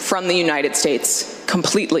Palestinians from the United States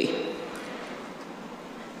completely.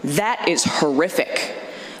 That is horrific.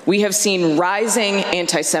 We have seen rising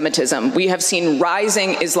anti-Semitism. We have seen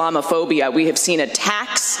rising Islamophobia. We have seen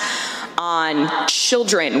attacks on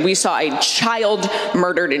children. We saw a child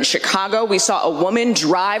murdered in Chicago. We saw a woman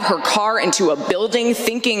drive her car into a building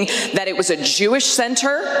thinking that it was a Jewish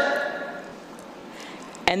center.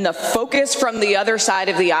 And the focus from the other side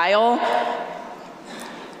of the aisle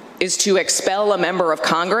is to expel a member of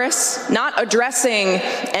Congress, not addressing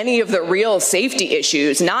any of the real safety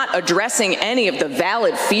issues, not addressing any of the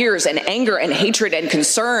valid fears and anger and hatred and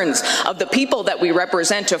concerns of the people that we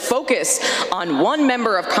represent, to focus on one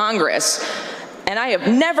member of Congress. And I have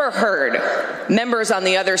never heard members on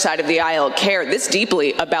the other side of the aisle care this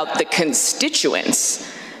deeply about the constituents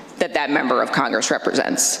that that member of Congress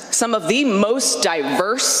represents. Some of the most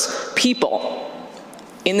diverse people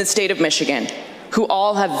in the state of Michigan, who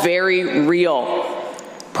all have very real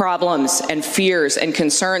problems and fears and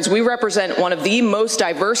concerns. We represent one of the most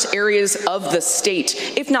diverse areas of the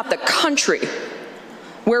state, if not the country,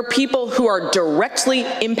 where people who are directly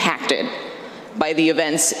impacted by the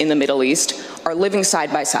events in the Middle East are living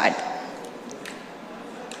side by side.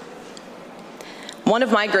 One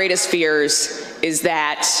of my greatest fears is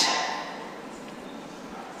that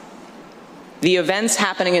the events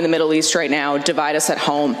happening in the Middle East right now divide us at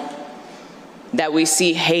home, that we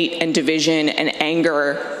see hate and division and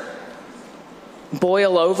anger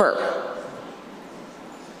boil over.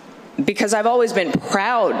 Because I've always been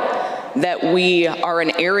proud that we are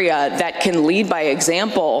an area that can lead by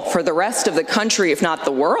example for the rest of the country, if not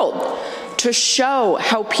the world, to show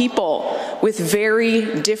how people with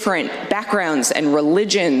very different backgrounds and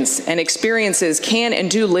religions and experiences can and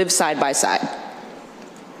do live side by side.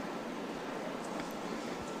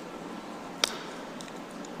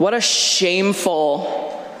 What a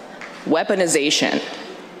shameful weaponization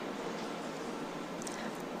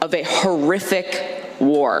of a horrific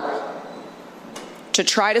war to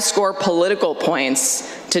try to score political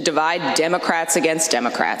points to divide Democrats against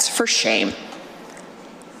Democrats. For shame.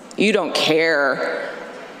 You don't care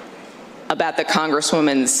about the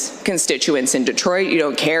Congresswoman's constituents in Detroit. You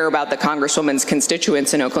don't care about the Congresswoman's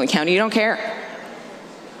constituents in Oakland County. You don't care.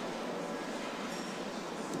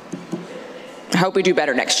 I hope we do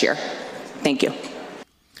better next year. Thank you.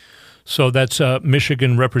 So that's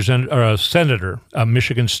Michigan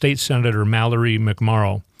Michigan State Senator Mallory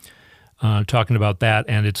McMorrow talking about that.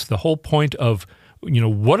 And it's the whole point of,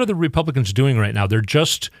 what are the Republicans doing right now? They're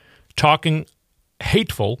just talking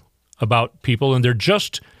hateful about people, and they're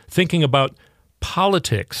just thinking about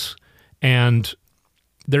politics, and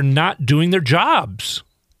they're not doing their jobs.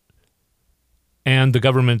 And the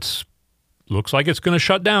government looks like it's going to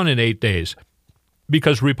shut down in 8 days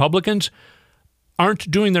because Republicans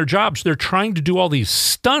aren't doing their jobs. They're trying to do all these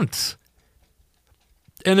stunts,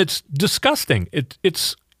 and it's disgusting.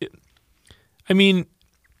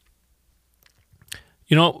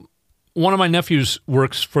 One of my nephews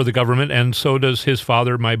works for the government, and so does his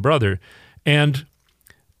father, my brother. And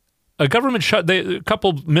a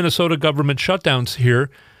couple Minnesota government shutdowns here,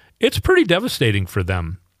 it's pretty devastating for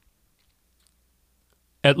them.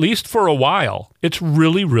 At least for a while. It's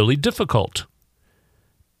really, really difficult.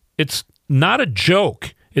 It's not a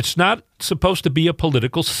joke. It's not supposed to be a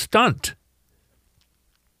political stunt.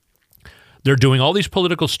 They're doing all these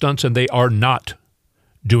political stunts, and they are not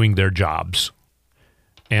doing their jobs.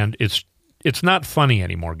 And it's not funny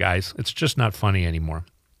anymore, guys. It's just not funny anymore.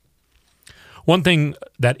 One thing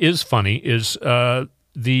that is funny is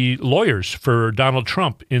the lawyers for Donald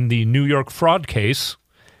Trump in the New York fraud case,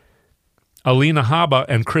 Alina Habba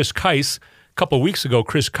and Chris Kise. A couple of weeks ago,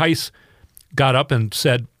 Chris Kise got up and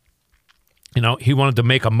said, he wanted to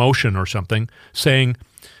make a motion or something saying,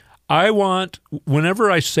 whenever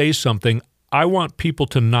I say something, I want people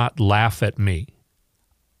to not laugh at me.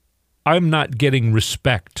 I'm not getting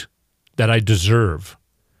respect that I deserve.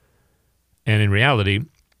 And in reality,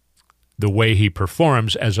 the way he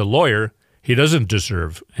performs as a lawyer, he doesn't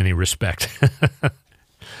deserve any respect.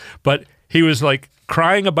 But he was like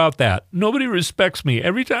crying about that. Nobody respects me.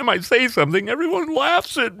 Every time I say something, everyone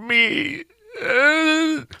laughs at me.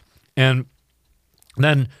 And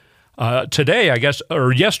then today, I guess,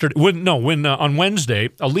 or yesterday, on Wednesday,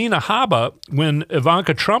 Alina Habba, when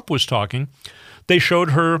Ivanka Trump was talking, they showed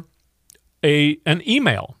her an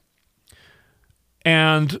email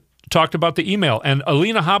and talked about the email. And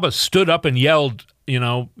Alina Habba stood up and yelled,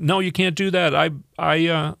 no, you can't do that.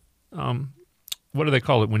 What do they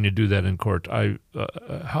call it when you do that in court?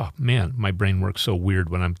 My brain works so weird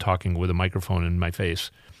when I'm talking with a microphone in my face.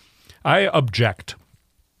 I object.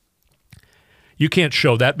 You can't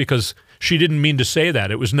show that because she didn't mean to say that.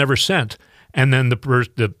 It was never sent. And then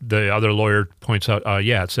the other lawyer points out,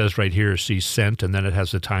 it says right here, see, sent, and then it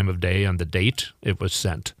has the time of day and the date it was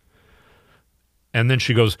sent. And then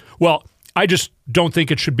she goes, well, I just don't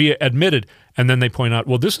think it should be admitted. And then they point out,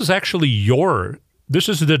 well, this is actually this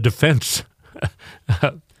is the defense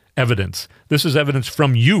evidence. This is evidence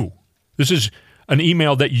from you. This is an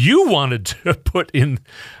email that you wanted to put in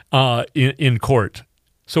court.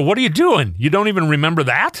 So what are you doing? You don't even remember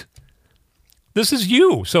that? This is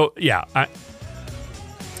you. So,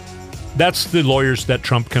 that's the lawyers that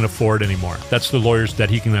Trump can afford anymore. That's the lawyers that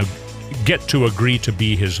he can get to agree to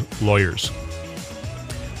be his lawyers.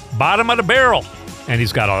 Bottom of the barrel. And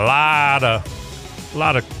he's got a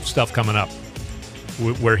lot of stuff coming up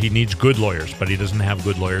where he needs good lawyers, but he doesn't have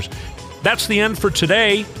good lawyers. That's the end for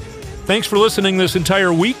today. Thanks for listening this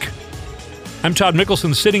entire week. I'm Todd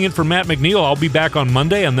Mikkelson, sitting in for Matt McNeil. I'll be back on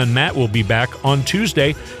Monday, and then Matt will be back on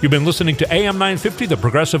Tuesday. You've been listening to AM 950, the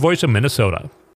Progressive Voice of Minnesota.